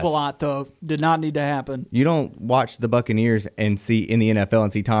Stove a lot, though. Did not need to happen. You don't watch the Buccaneers and see in the NFL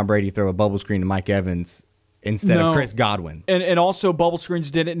and see Tom Brady throw a bubble screen to Mike Evans instead of Chris Godwin. And also bubble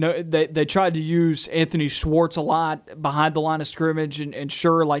screens didn't know they tried to use Anthony Schwartz a lot behind the line of scrimmage and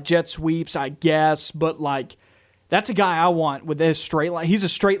sure, like jet sweeps, I guess, but like that's a guy I want with his straight line. He's a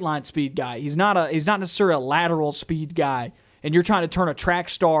straight line speed guy. He's not necessarily a lateral speed guy. And you're trying to turn a track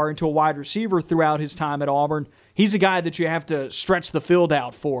star into a wide receiver throughout his time at Auburn. He's a guy that you have to stretch the field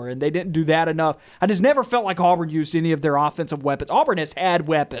out for, and they didn't do that enough. I just never felt like Auburn used any of their offensive weapons. Auburn has had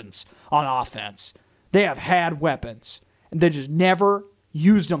weapons on offense. They have had weapons, and they just never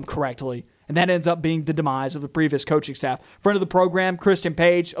used them correctly. And that ends up being the demise of the previous coaching staff. Friend of the program, Christian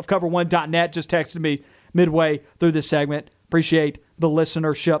Page of Cover1.net, just texted me midway through this segment. Appreciate the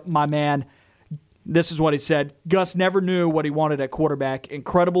listenership, my man. This is what he said. Gus never knew what he wanted at quarterback.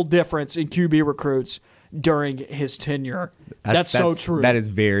 Incredible difference in QB recruits during his tenure. That's so true. That is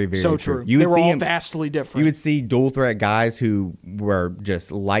very, very so true. They were all vastly different. You would see dual threat guys who were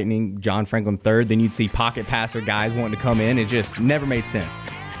just lightning, John Franklin third. Then you'd see pocket passer guys wanting to come in. It just never made sense.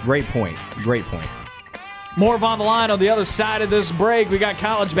 Great point. Great point. More of On the Line on the other side of this break. We got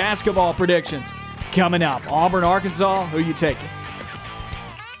college basketball predictions coming up. Auburn, Arkansas, who you taking?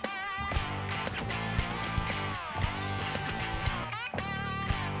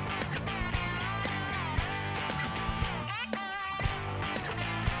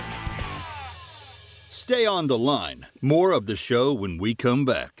 Stay on the line. More of the show when we come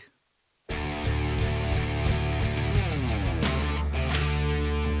back.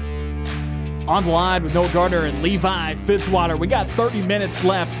 On the line with Noah Gardner and Levi Fitzwater. We got 30 minutes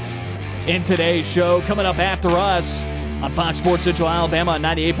left in today's show. Coming up after us on Fox Sports Central Alabama on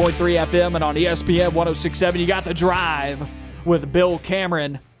 98.3 FM and on ESPN 106.7. You got The Drive with Bill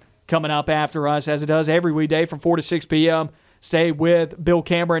Cameron coming up after us, as it does every weekday from 4 to 6 p.m. Stay with Bill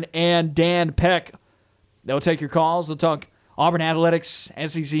Cameron and Dan Peck. They'll take your calls. They'll talk Auburn athletics,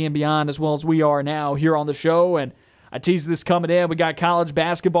 SEC and beyond, as well as we are now here on the show. And I teased this coming in. We got college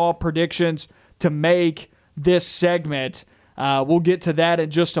basketball predictions to make this segment. We'll get to that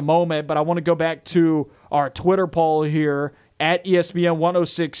in just a moment, but I want to go back to our Twitter poll here at ESPN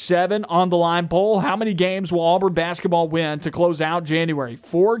 106.7 on the line poll. How many games will Auburn basketball win to close out January?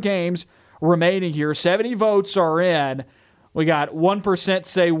 4 games remaining here. 70 votes are in. We got 1%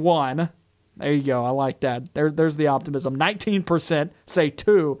 say 1. There you go. I like that. There's the optimism. 19% say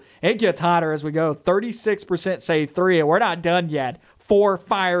 2. It gets hotter as we go. 36% say 3. And we're not done yet. 4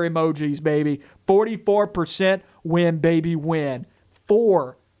 fire emojis, baby. 44% win, baby, win.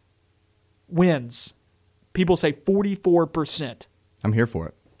 4 wins. People say 44%. I'm here for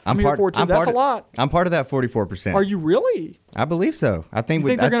it. I'm here for it, too. That's a lot. I'm part of that 44%. Are you really? I believe so. I think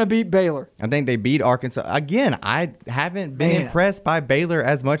they're going to beat Baylor? I think they beat Arkansas. Again, I haven't been impressed by Baylor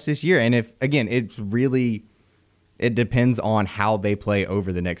as much this year. And it depends on how they play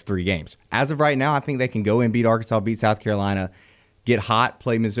over the next 3 games. As of right now, I think they can go and beat Arkansas, beat South Carolina, get hot,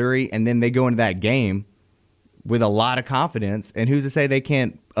 play Missouri, and then they go into that game with a lot of confidence. And who's to say they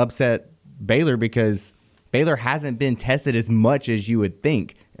can't upset Baylor, because Baylor hasn't been tested as much as you would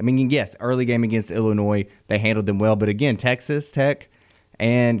think. I mean, yes, early game against Illinois, they handled them well. But again, Texas Tech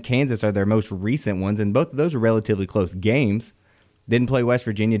and Kansas are their most recent ones, and both of those are relatively close games. Didn't play West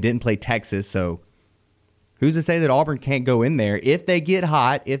Virginia, didn't play Texas. So who's to say that Auburn can't go in there if they get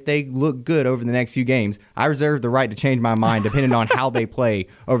hot, if they look good over the next few games? I reserve the right to change my mind depending on how they play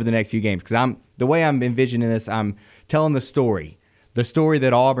over the next few games. Because the way I'm envisioning this, I'm telling the story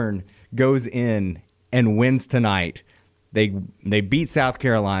that Auburn goes in and wins tonight. They beat South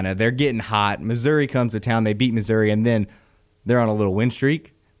Carolina. They're getting hot. Missouri comes to town. They beat Missouri, and then they're on a little win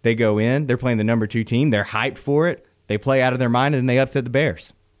streak. They go in. They're playing the number 2 team. They're hyped for it. They play out of their mind, and they upset the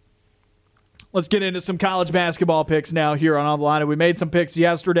Bears. Let's get into some college basketball picks now here on the Line. We made some picks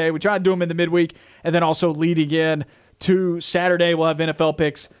yesterday. We tried to do them in the midweek, and then also leading in to Saturday. We'll have NFL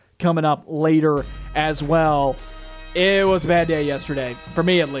picks coming up later as well. It was a bad day yesterday, for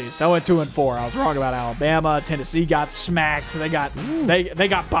me at least. I went 2-4. I was wrong about Alabama. Tennessee got smacked. They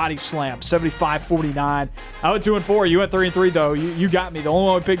got body slammed, 75-49. I went 2-4. You went 3-3 though. You got me. The only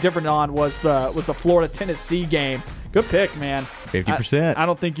one we picked different on was the Florida Tennessee game. Good pick, man. 50%. I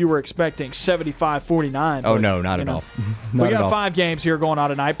don't think you were expecting 75-49. Oh no, not at all. We got 5 games here going on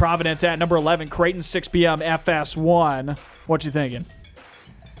tonight. Providence at number 11. Creighton 6 p.m. FS1. What you thinking?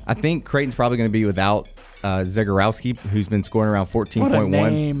 I think Creighton's probably going to be without Zagorowski, who's been scoring around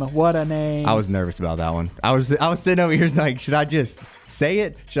 14.1. What a name. I was nervous about that one. I was sitting over here like, should I just say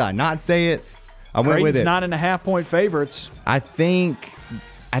it? Should I not say it? I went with it. Creighton's 9.5-point favorites. I think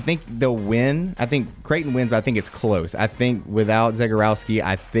they'll win. I think Creighton wins, but I think it's close. I think without Zagorowski,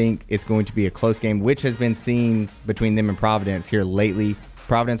 I think it's going to be a close game, which has been seen between them and Providence here lately.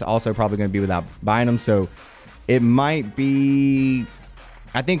 Providence also probably going to be without Bynum, so it might be.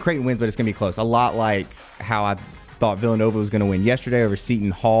 I think Creighton wins, but it's going to be close. A lot like how I thought Villanova was going to win yesterday over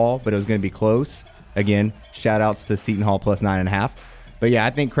Seton Hall, but it was going to be close. Again, shout-outs to Seton Hall plus 9.5. But, yeah, I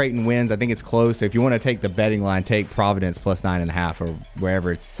think Creighton wins. I think it's close. So if you want to take the betting line, take Providence plus 9.5 or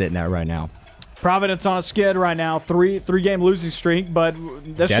wherever it's sitting at right now. Providence on a skid right now, three-game losing streak, but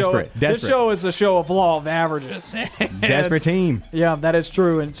this show is a show of law of averages. Desperate team. Yeah, that is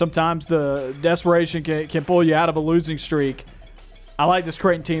true, and sometimes the desperation can pull you out of a losing streak. I like this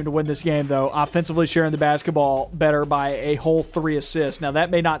Creighton team to win this game, though. Offensively sharing the basketball better by a whole 3 assists. Now,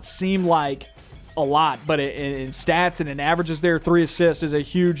 that may not seem like a lot, but in stats and in averages there, 3 assists is a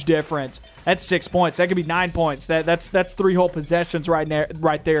huge difference. That's 6 points. That could be 9 points. That's 3 whole possessions right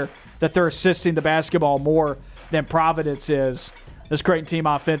there that they're assisting the basketball more than Providence is. This Creighton team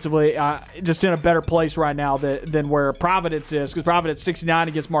offensively just in a better place right now than where Providence is, because Providence 69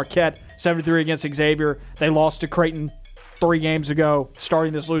 against Marquette, 73 against Xavier. They lost to Creighton 3 games ago,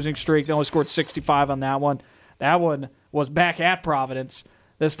 starting this losing streak. They only scored 65 on that one. That one was back at Providence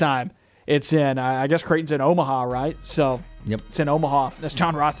this time. It's in, I guess Creighton's in Omaha, right? So yep. It's in Omaha. As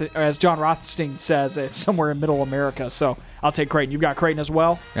John Rothstein says, it's somewhere in Middle America. So I'll take Creighton. You've got Creighton as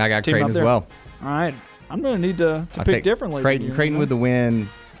well? I got Creighton as well. All right. I'm going to need to pick differently. Creighton with the win,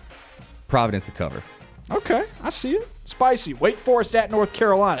 Providence to cover. Okay, I see it. Spicy. Wake Forest at North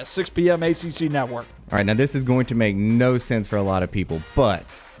Carolina, 6 p.m. ACC Network. All right, now this is going to make no sense for a lot of people,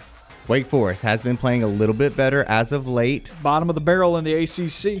 but Wake Forest has been playing a little bit better as of late. Bottom of the barrel in the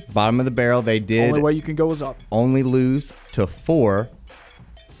ACC. Bottom of the barrel, they did Only way you can go is up. only lose to 4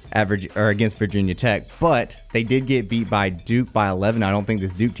 against Virginia Tech, but they did get beat by Duke by 11. I don't think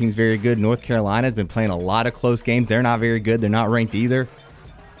this Duke team's very good. North Carolina has been playing a lot of close games. They're not very good. They're not ranked either.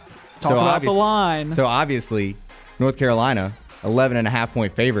 Talk about the line. So obviously, North Carolina,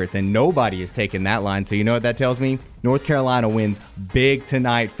 11.5-point favorites, and nobody is taking that line. So you know what that tells me? North Carolina wins big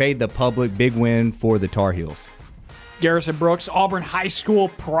tonight. Fade the public. Big win for the Tar Heels. Garrison Brooks, Auburn High School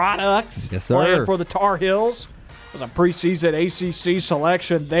product. Yes, sir. Playing for the Tar Heels. It was a preseason ACC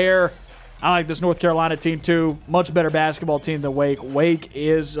selection there. I like this North Carolina team, too. Much better basketball team than Wake. Wake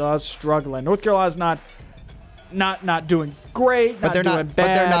is struggling. North Carolina's not doing great, But they're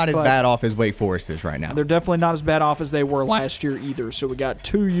not as bad off as Wake Forest is right now. They're definitely not as bad off as they were last year either. So we got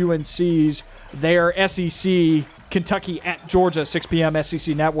 2 UNCs there. SEC, Kentucky at Georgia, 6 p.m.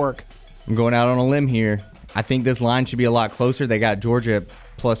 SEC Network. I'm going out on a limb here. I think this line should be a lot closer. They got Georgia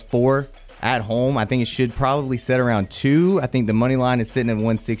 +4 at home. I think it should probably set around 2. I think the money line is sitting at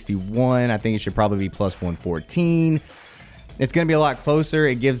 161. I think it should probably be +114. It's going to be a lot closer.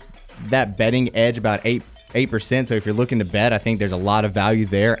 It gives that betting edge about 8%. So if you're looking to bet, I think there's a lot of value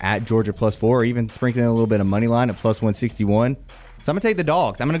there at Georgia +4, or even sprinkling a little bit of money line at +161. So I'm going to take the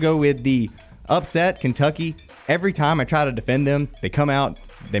dogs. I'm going to go with the upset, Kentucky. Every time I try to defend them, they come out,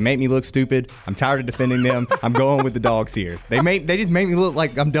 they make me look stupid. I'm tired of defending them. I'm going with the dogs here. They just make me look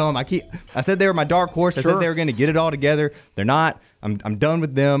like I'm dumb. I said they were my dark horse. I said they were going to get it all together. They're not. I'm done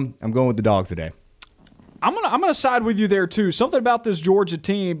with them. I'm going with the dogs today. I'm gonna side with you there too. Something about this Georgia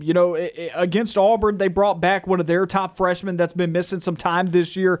team, against Auburn, they brought back one of their top freshmen that's been missing some time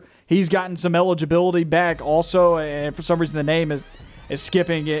this year. He's gotten some eligibility back also, and for some reason the name is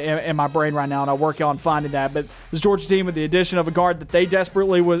skipping in my brain right now, and I'll work on finding that. But this Georgia team, with the addition of a guard that they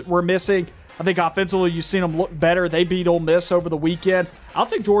desperately were missing, I think offensively you've seen them look better. They beat Ole Miss over the weekend. I'll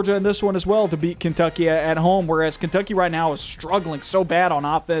take Georgia in this one as well to beat Kentucky at home, whereas Kentucky right now is struggling so bad on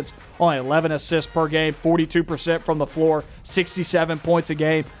offense. Only 11 assists per game, 42% from the floor, 67 points a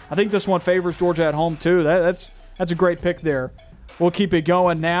game. I think this one favors Georgia at home too. That's a great pick there. We'll keep it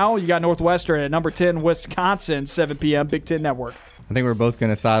going now. You got Northwestern at number 10, Wisconsin, 7 p.m., Big Ten Network. I think we're both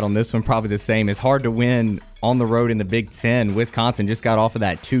going to side on this one, probably the same. It's hard to win on the road in the Big Ten. Wisconsin just got off of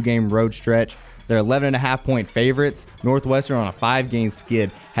that 2-game road stretch. They're 11.5-point favorites. Northwestern, on a 5-game skid,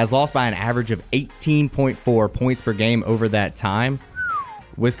 has lost by an average of 18.4 points per game over that time.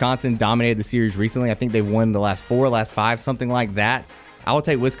 Wisconsin dominated the series recently. I think they've won the last 4, last 5, something like that. I will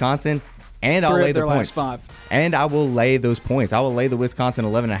take Wisconsin, and I'll lay the points. And I will lay those points. I will lay the Wisconsin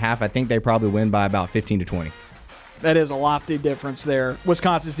 11.5. I think they probably win by about 15 to 20. That is a lofty difference there.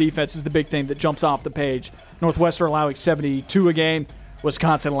 Wisconsin's defense is the big thing that jumps off the page. Northwestern allowing 72 a game,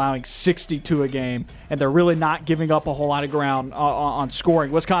 Wisconsin allowing 62 a game, and they're really not giving up a whole lot of ground on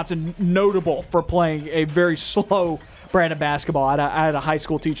scoring. Wisconsin notable for playing a very slow brand of basketball. I had a high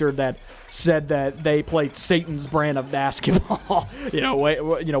school teacher that said that they played Satan's brand of basketball.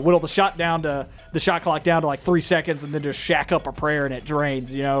 Whittle the shot clock down to like 3 seconds, and then just shack up a prayer and it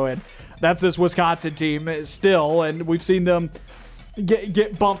drains. And that's this Wisconsin team still, and we've seen them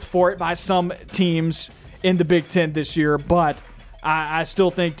get bumped for it by some teams in the Big Ten this year. But I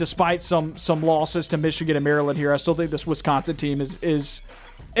still think, despite some losses to Michigan and Maryland here, I still think this Wisconsin team is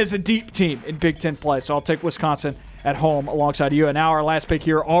a deep team in Big Ten play. So I'll take Wisconsin at home alongside you. And now our last pick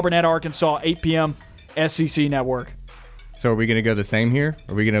here, Auburn at Arkansas, 8 p.m. SEC Network. So are we going to go the same here?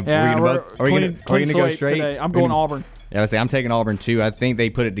 Are we going to go straight? Today. I'm going Auburn. Yeah, I'm taking Auburn too. I think they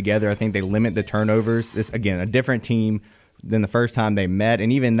put it together. I think they limit the turnovers. This, again, a different team than the first time they met.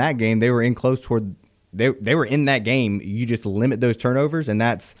 And even in that game, they were in close toward they were in that game. You just limit those turnovers, and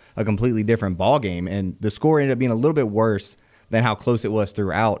that's a completely different ball game. And the score ended up being a little bit worse than how close it was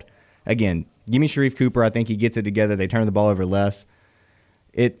throughout. Again, give me Sharife Cooper. I think he gets it together. They turn the ball over less.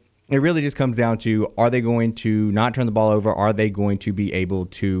 It really just comes down to, are they going to not turn the ball over? Are they going to be able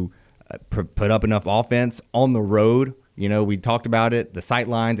to put up enough offense on the road? We talked about it. The sight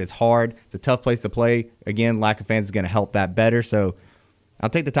lines, it's hard. It's a tough place to play. Again, lack of fans is going to help that better. So I'll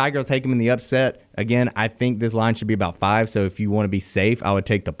take the Tigers, take them in the upset. Again, I think this line should be about 5. So if you want to be safe, I would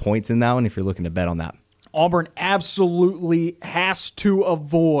take the points in that one if you're looking to bet on that. Auburn absolutely has to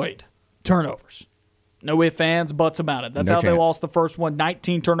avoid turnovers. No ifs, ands, buts about it. That's how they lost the first one.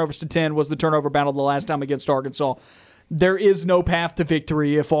 19 turnovers to 10 was the turnover battle the last time against Arkansas. There is no path to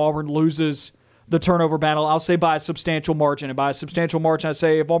victory if Auburn loses the turnover battle. I'll say by a substantial margin. And by a substantial margin, I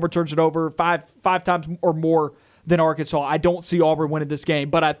say if Auburn turns it over five times or more than Arkansas, I don't see Auburn winning this game.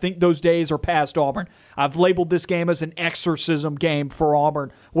 But I think those days are past Auburn. I've labeled this game as an exorcism game for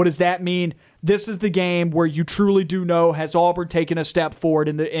Auburn. What does that mean? This is the game where you truly do know, has Auburn taken a step forward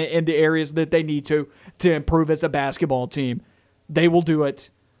in the areas that they need to improve as a basketball team. They will do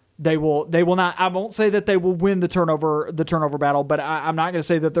it. They will not. I won't say that they will win the turnover battle, but I'm not going to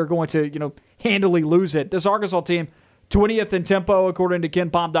say that they're going to handily lose it. This Arkansas team, 20th in tempo according to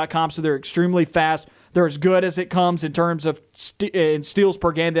KenPom.com, so they're extremely fast. They're as good as it comes in terms of in steals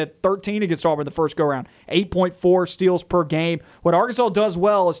per game. They had 13 against Auburn the first go-around, 8.4 steals per game. What Arkansas does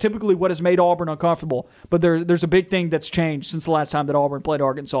well is typically what has made Auburn uncomfortable, but there's a big thing that's changed since the last time that Auburn played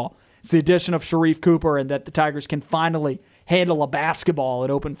Arkansas. It's the addition of Sharife Cooper and that the Tigers can finally handle a basketball at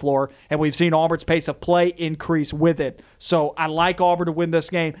open floor, and we've seen Auburn's pace of play increase with it. So I like Auburn to win this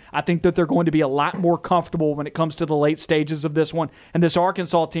game. I think that they're going to be a lot more comfortable when it comes to the late stages of this one. And this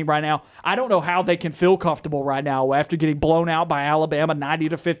Arkansas team right now, I don't know how they can feel comfortable right now after getting blown out by Alabama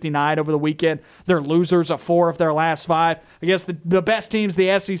 90-59 over the weekend. They're losers of 4 of their last 5. I guess the best teams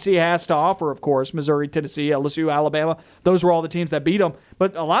the SEC has to offer, of course, Missouri, Tennessee, LSU, Alabama, those were all the teams that beat them.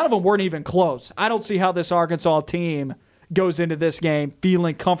 But a lot of them weren't even close. I don't see how this Arkansas team goes into this game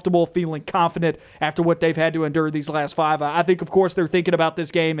feeling comfortable, feeling confident after what they've had to endure these last 5. I think, of course, they're thinking about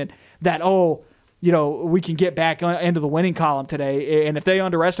this game and that, we can get back into the winning column today. And if they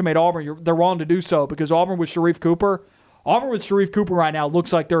underestimate Auburn, they're wrong to do so, because Auburn with Sharife Cooper right now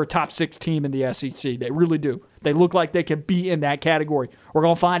looks like they're a top 6 team in the SEC. They really do. They look like they can be in that category. We're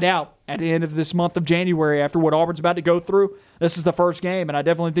going to find out at the end of this month of January after what Auburn's about to go through. This is the first game, and I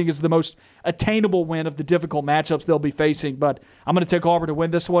definitely think it's the most attainable win of the difficult matchups they'll be facing. But I'm going to take Auburn to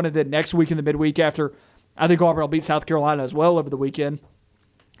win this one, and then next week in the midweek after, I think Auburn will beat South Carolina as well over the weekend.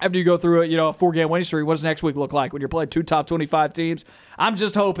 After you go through a 4-game winning streak, what does next week look like when you're playing 2 top 25 teams? I'm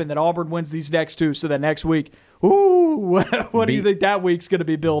just hoping that Auburn wins these next 2 so that next week, what do you think that week's going to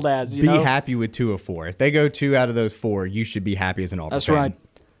be billed as? Be happy with 2 of 4. If they go 2 out of those 4, you should be happy as an Auburn fan. That's right.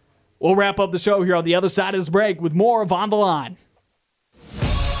 We'll wrap up the show here on the other side of this break with more of On the Line.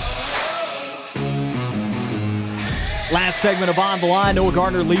 Last segment of On the Line. Noah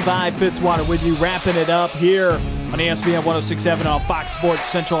Gardner, Levi, Fitzwater with you, wrapping it up here on ESPN 106.7 on Fox Sports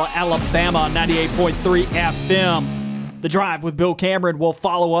Central Alabama on 98.3 FM. The Drive with Bill Cameron will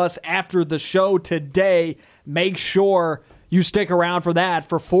follow us after the show today. Make sure you stick around for that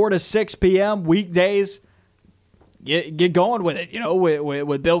for 4 to 6 p.m. weekdays. Get going with it,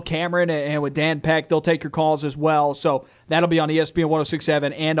 with Bill Cameron and with Dan Peck. They'll take your calls as well. So that'll be on ESPN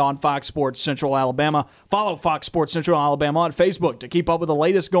 106.7 and on Fox Sports Central Alabama. Follow Fox Sports Central Alabama on Facebook to keep up with the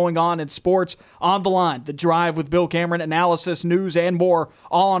latest going on in sports. On the Line, The Drive with Bill Cameron, analysis, news, and more,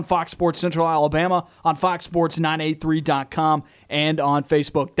 all on Fox Sports Central Alabama, on foxsports983.com, and on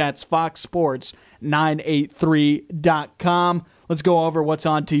Facebook. That's foxsports983.com. Let's go over what's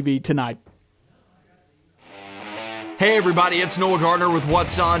on TV tonight. Hey everybody, it's Noah Gardner with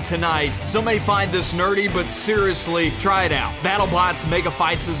What's On Tonight. Some may find this nerdy, but seriously, try it out. BattleBots Mega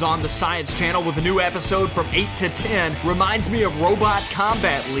Fights is on the Science Channel with a new episode from 8 to 10. Reminds me of Robot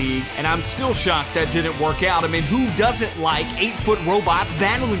Combat League, and I'm still shocked that didn't work out. I mean, who doesn't like 8-foot robots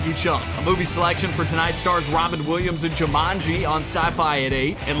battling each other? A movie selection for tonight stars Robin Williams and Jumanji on Sci-Fi at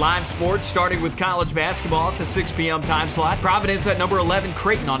 8. And live sports starting with college basketball at the 6 p.m. time slot. Providence at number 11,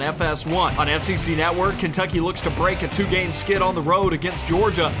 Creighton on FS1. On SEC Network, Kentucky looks to break a 2-game skid on the road against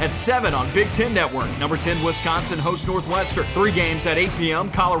Georgia at 7 on Big Ten Network. Number 10, Wisconsin hosts Northwestern. 3 games at 8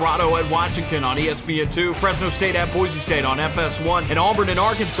 p.m. Colorado at Washington on ESPN2. Fresno State at Boise State on FS1. And Auburn and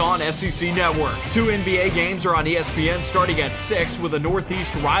Arkansas on SEC Network. 2 NBA games are on ESPN starting at 6 with a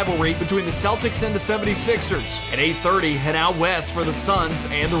Northeast rivalry between the Celtics and the 76ers. At 8:30, head out west for the Suns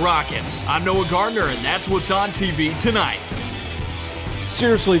and the Rockets. I'm Noah Gardner, and that's what's on TV tonight.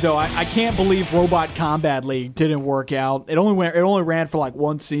 Seriously, though, I can't believe Robot Combat League didn't work out. It only ran for like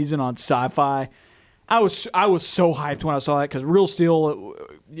 1 season on Sci-Fi. I was so hyped when I saw that because Real Steel,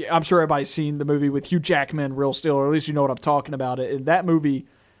 I'm sure everybody's seen the movie with Hugh Jackman, Real Steel, or at least you know what I'm talking about. And that movie,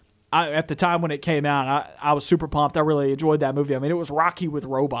 at the time when it came out, I was super pumped. I really enjoyed that movie. I mean, it was Rocky with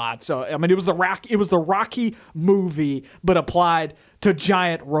robots. So I mean, it was the Rocky movie, but applied to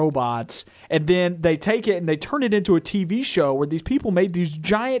giant robots. And then they take it and they turn it into a TV show where these people made these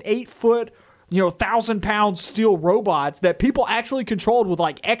giant 8-foot, 1,000-pound steel robots that people actually controlled with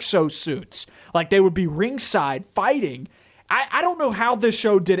like exosuits. Like they would be ringside fighting. I don't know how this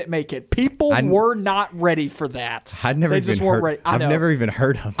show didn't make it. People were not ready for that. I've never even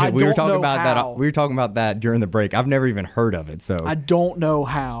heard of it. We were talking about that during the break. I've never even heard of it. So I don't know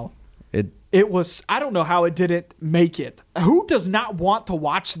how. It was, I don't know how it didn't make it. Who does not want to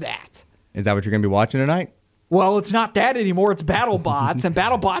watch that? Is that what you're going to be watching tonight? Well, it's not that anymore. It's BattleBots. And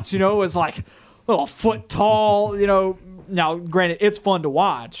BattleBots, is like a little foot tall, Now, granted, it's fun to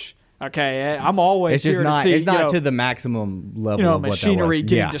watch. Okay, I'm always it's just here not, to see. It's not to the maximum level of machinery what that was.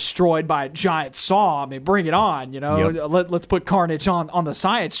 getting destroyed by a giant saw. I mean, bring it on. Yep. Let's put carnage on the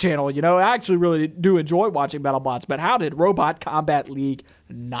Science Channel. I actually really do enjoy watching BattleBots. But how did Robot Combat League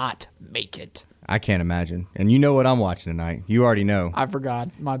not make it? I can't imagine. And you know what I'm watching tonight. You already know. I forgot.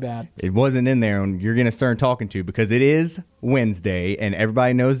 My bad. It wasn't in there, and you're going to start talking to because it is Wednesday, and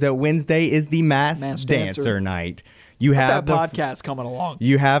everybody knows that Wednesday is the Masked Dancer night. You have that podcast coming along.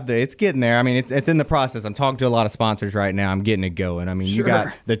 You have it's getting there. I mean, it's in the process. I'm talking to a lot of sponsors right now. I'm getting it going. I mean, You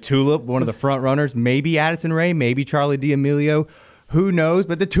got the Tulip, one of the front runners, maybe Addison Rae, maybe Charlie D'Amelio. Who knows?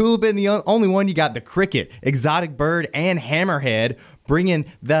 But the Tulip isn't the only one. You got the Cricket, Exotic Bird, and Hammerhead bringing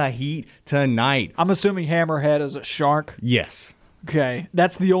the heat tonight. I'm assuming Hammerhead is a shark. Yes. Okay,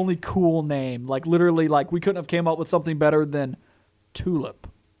 that's the only cool name. Like literally, we couldn't have came up with something better than Tulip.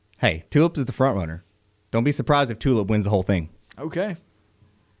 Hey, Tulip is the front runner. Don't be surprised if Tulip wins the whole thing. Okay.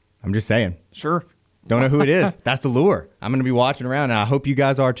 I'm just saying. Sure. Don't know who it is. That's the lure. I'm going to be watching around, and I hope you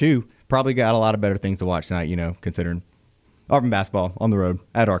guys are too. Probably got a lot of better things to watch tonight, considering Auburn basketball on the road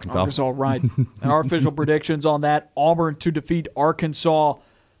at Arkansas. Arkansas, right. And our official predictions on that, Auburn to defeat Arkansas.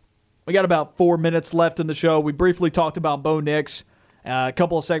 We got about 4 minutes left in the show. We briefly talked about Bo Nix a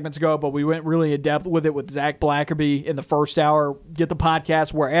couple of segments ago, but we went really in depth with it with Zach Blackerby in the first hour. Get the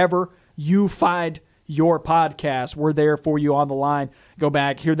podcast wherever you find your podcast. We're there for you on the line. Go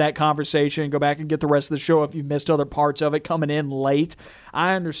back, hear that conversation. Go back and get the rest of the show if you missed other parts of it coming in late.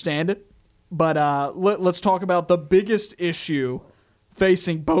 I understand it. But let's talk about the biggest issue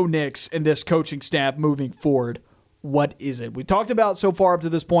facing Bo Nix and this coaching staff moving forward. What is it? We talked about so far up to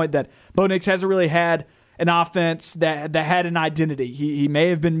this point that Bo Nix hasn't really had an offense that had an identity. He may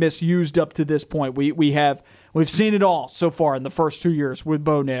have been misused up to this point. We've seen it all so far in the first 2 years with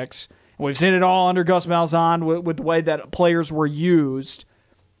Bo Nix. We've seen it all under Gus Malzahn with the way that players were used.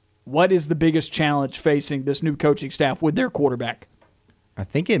 What is the biggest challenge facing this new coaching staff with their quarterback? I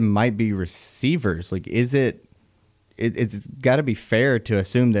think it might be receivers. It's got to be fair to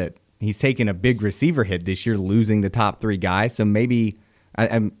assume that he's taken a big receiver hit this year, losing the top three guys. So maybe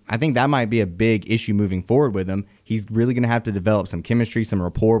I think that might be a big issue moving forward with him. He's really going to have to develop some chemistry, some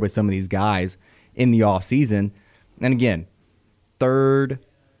rapport with some of these guys in the offseason. And again, third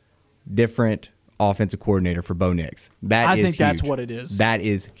different offensive coordinator for Bo Nix. I think huge. That's what it is. That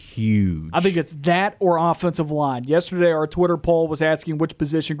is huge. I think it's that or offensive line. Yesterday, our Twitter poll was asking which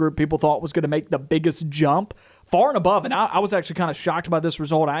position group people thought was going to make the biggest jump. Far and above, and I was actually kind of shocked by this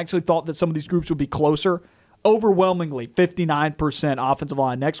result. I actually thought that some of these groups would be closer. Overwhelmingly, 59% offensive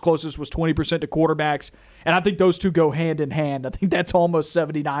line. Next closest was 20% to quarterbacks, and I think those two go hand in hand. I think that's almost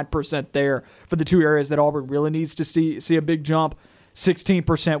 79% there for the two areas that Auburn really needs to see a big jump.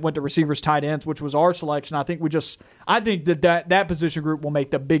 16% went to receivers, tight ends, which was our selection. I think that position group will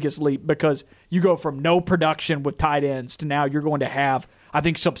make the biggest leap because you go from no production with tight ends to now you're going to have, I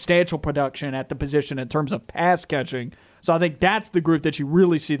think, substantial production at the position in terms of pass catching. So I think that's the group that you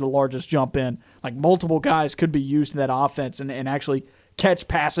really see the largest jump in. Like multiple guys could be used in that offense and actually catch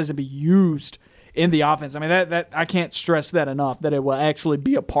passes and be used in the offense. I mean, that I can't stress that enough, that it will actually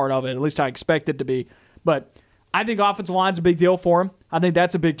be a part of it. At least I expect it to be. But I think offensive line's a big deal for him. I think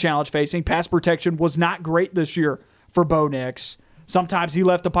that's a big challenge facing. Pass protection was not great this year for Bo Nix. Sometimes he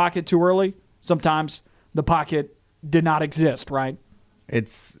left the pocket too early. Sometimes the pocket did not exist, right?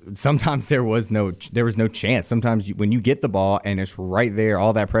 Sometimes there was no chance. Sometimes when you get the ball and it's right there,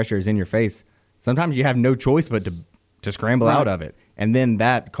 all that pressure is in your face. Sometimes you have no choice but to scramble out of it. And then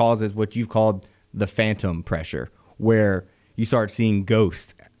that causes what you've called the phantom pressure, where you start seeing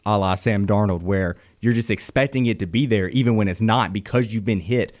ghosts a la Sam Darnold, where you're just expecting it to be there even when it's not because you've been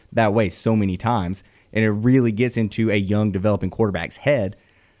hit that way so many times. And it really gets into a young developing quarterback's head.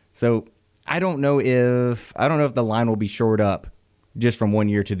 So I don't know if the line will be shored up just from one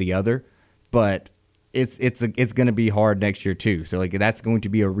year to the other, but it's going to be hard next year too. So that's going to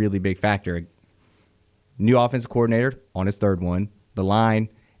be a really big factor. New offensive coordinator on his third one, the line,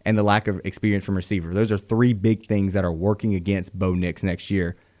 and the lack of experience from receiver. Those are three big things that are working against Bo Nix next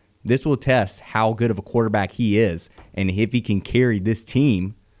year. This will test how good of a quarterback he is and if he can carry this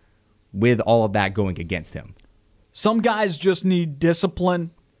team with all of that going against him. Some guys just need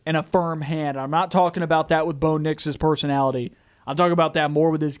discipline and a firm hand. I'm not talking about that with Bo Nix's personality. I'm talking about that more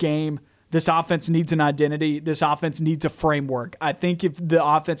with his game. This offense needs an identity. This offense needs a framework. I think if the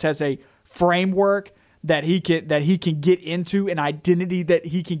offense has a framework that he can get into, an identity that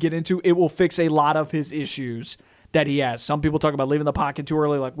he can get into, it will fix a lot of his issues that he has. Some people talk about leaving the pocket too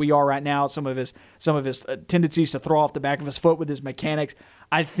early, like we are right now. Some of his tendencies to throw off the back of his foot with his mechanics.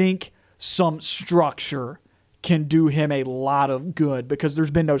 I think some structure can do him a lot of good because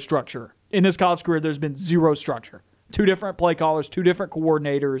there's been no structure in his college career. There's been zero structure. 2 different play callers, 2 different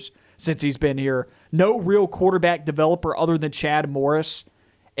coordinators since he's been here. No real quarterback developer other than Chad Morris.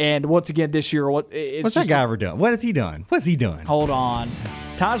 And once again, this year, what's that guy ever done? What has he done? What's he done? Hold on.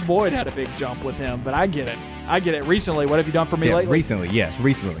 Taj Boyd had a big jump with him, but I get it. Recently, what have you done for me lately? Recently.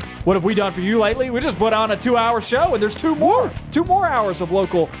 What have we done for you lately? We just put on a 2-hour show, and there's 2 more hours of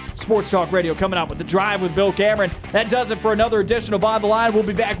local sports talk radio coming up with The Drive with Bill Cameron. That does it for another edition of On the Line. We'll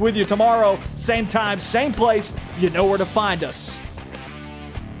be back with you tomorrow, same time, same place. You know where to find us.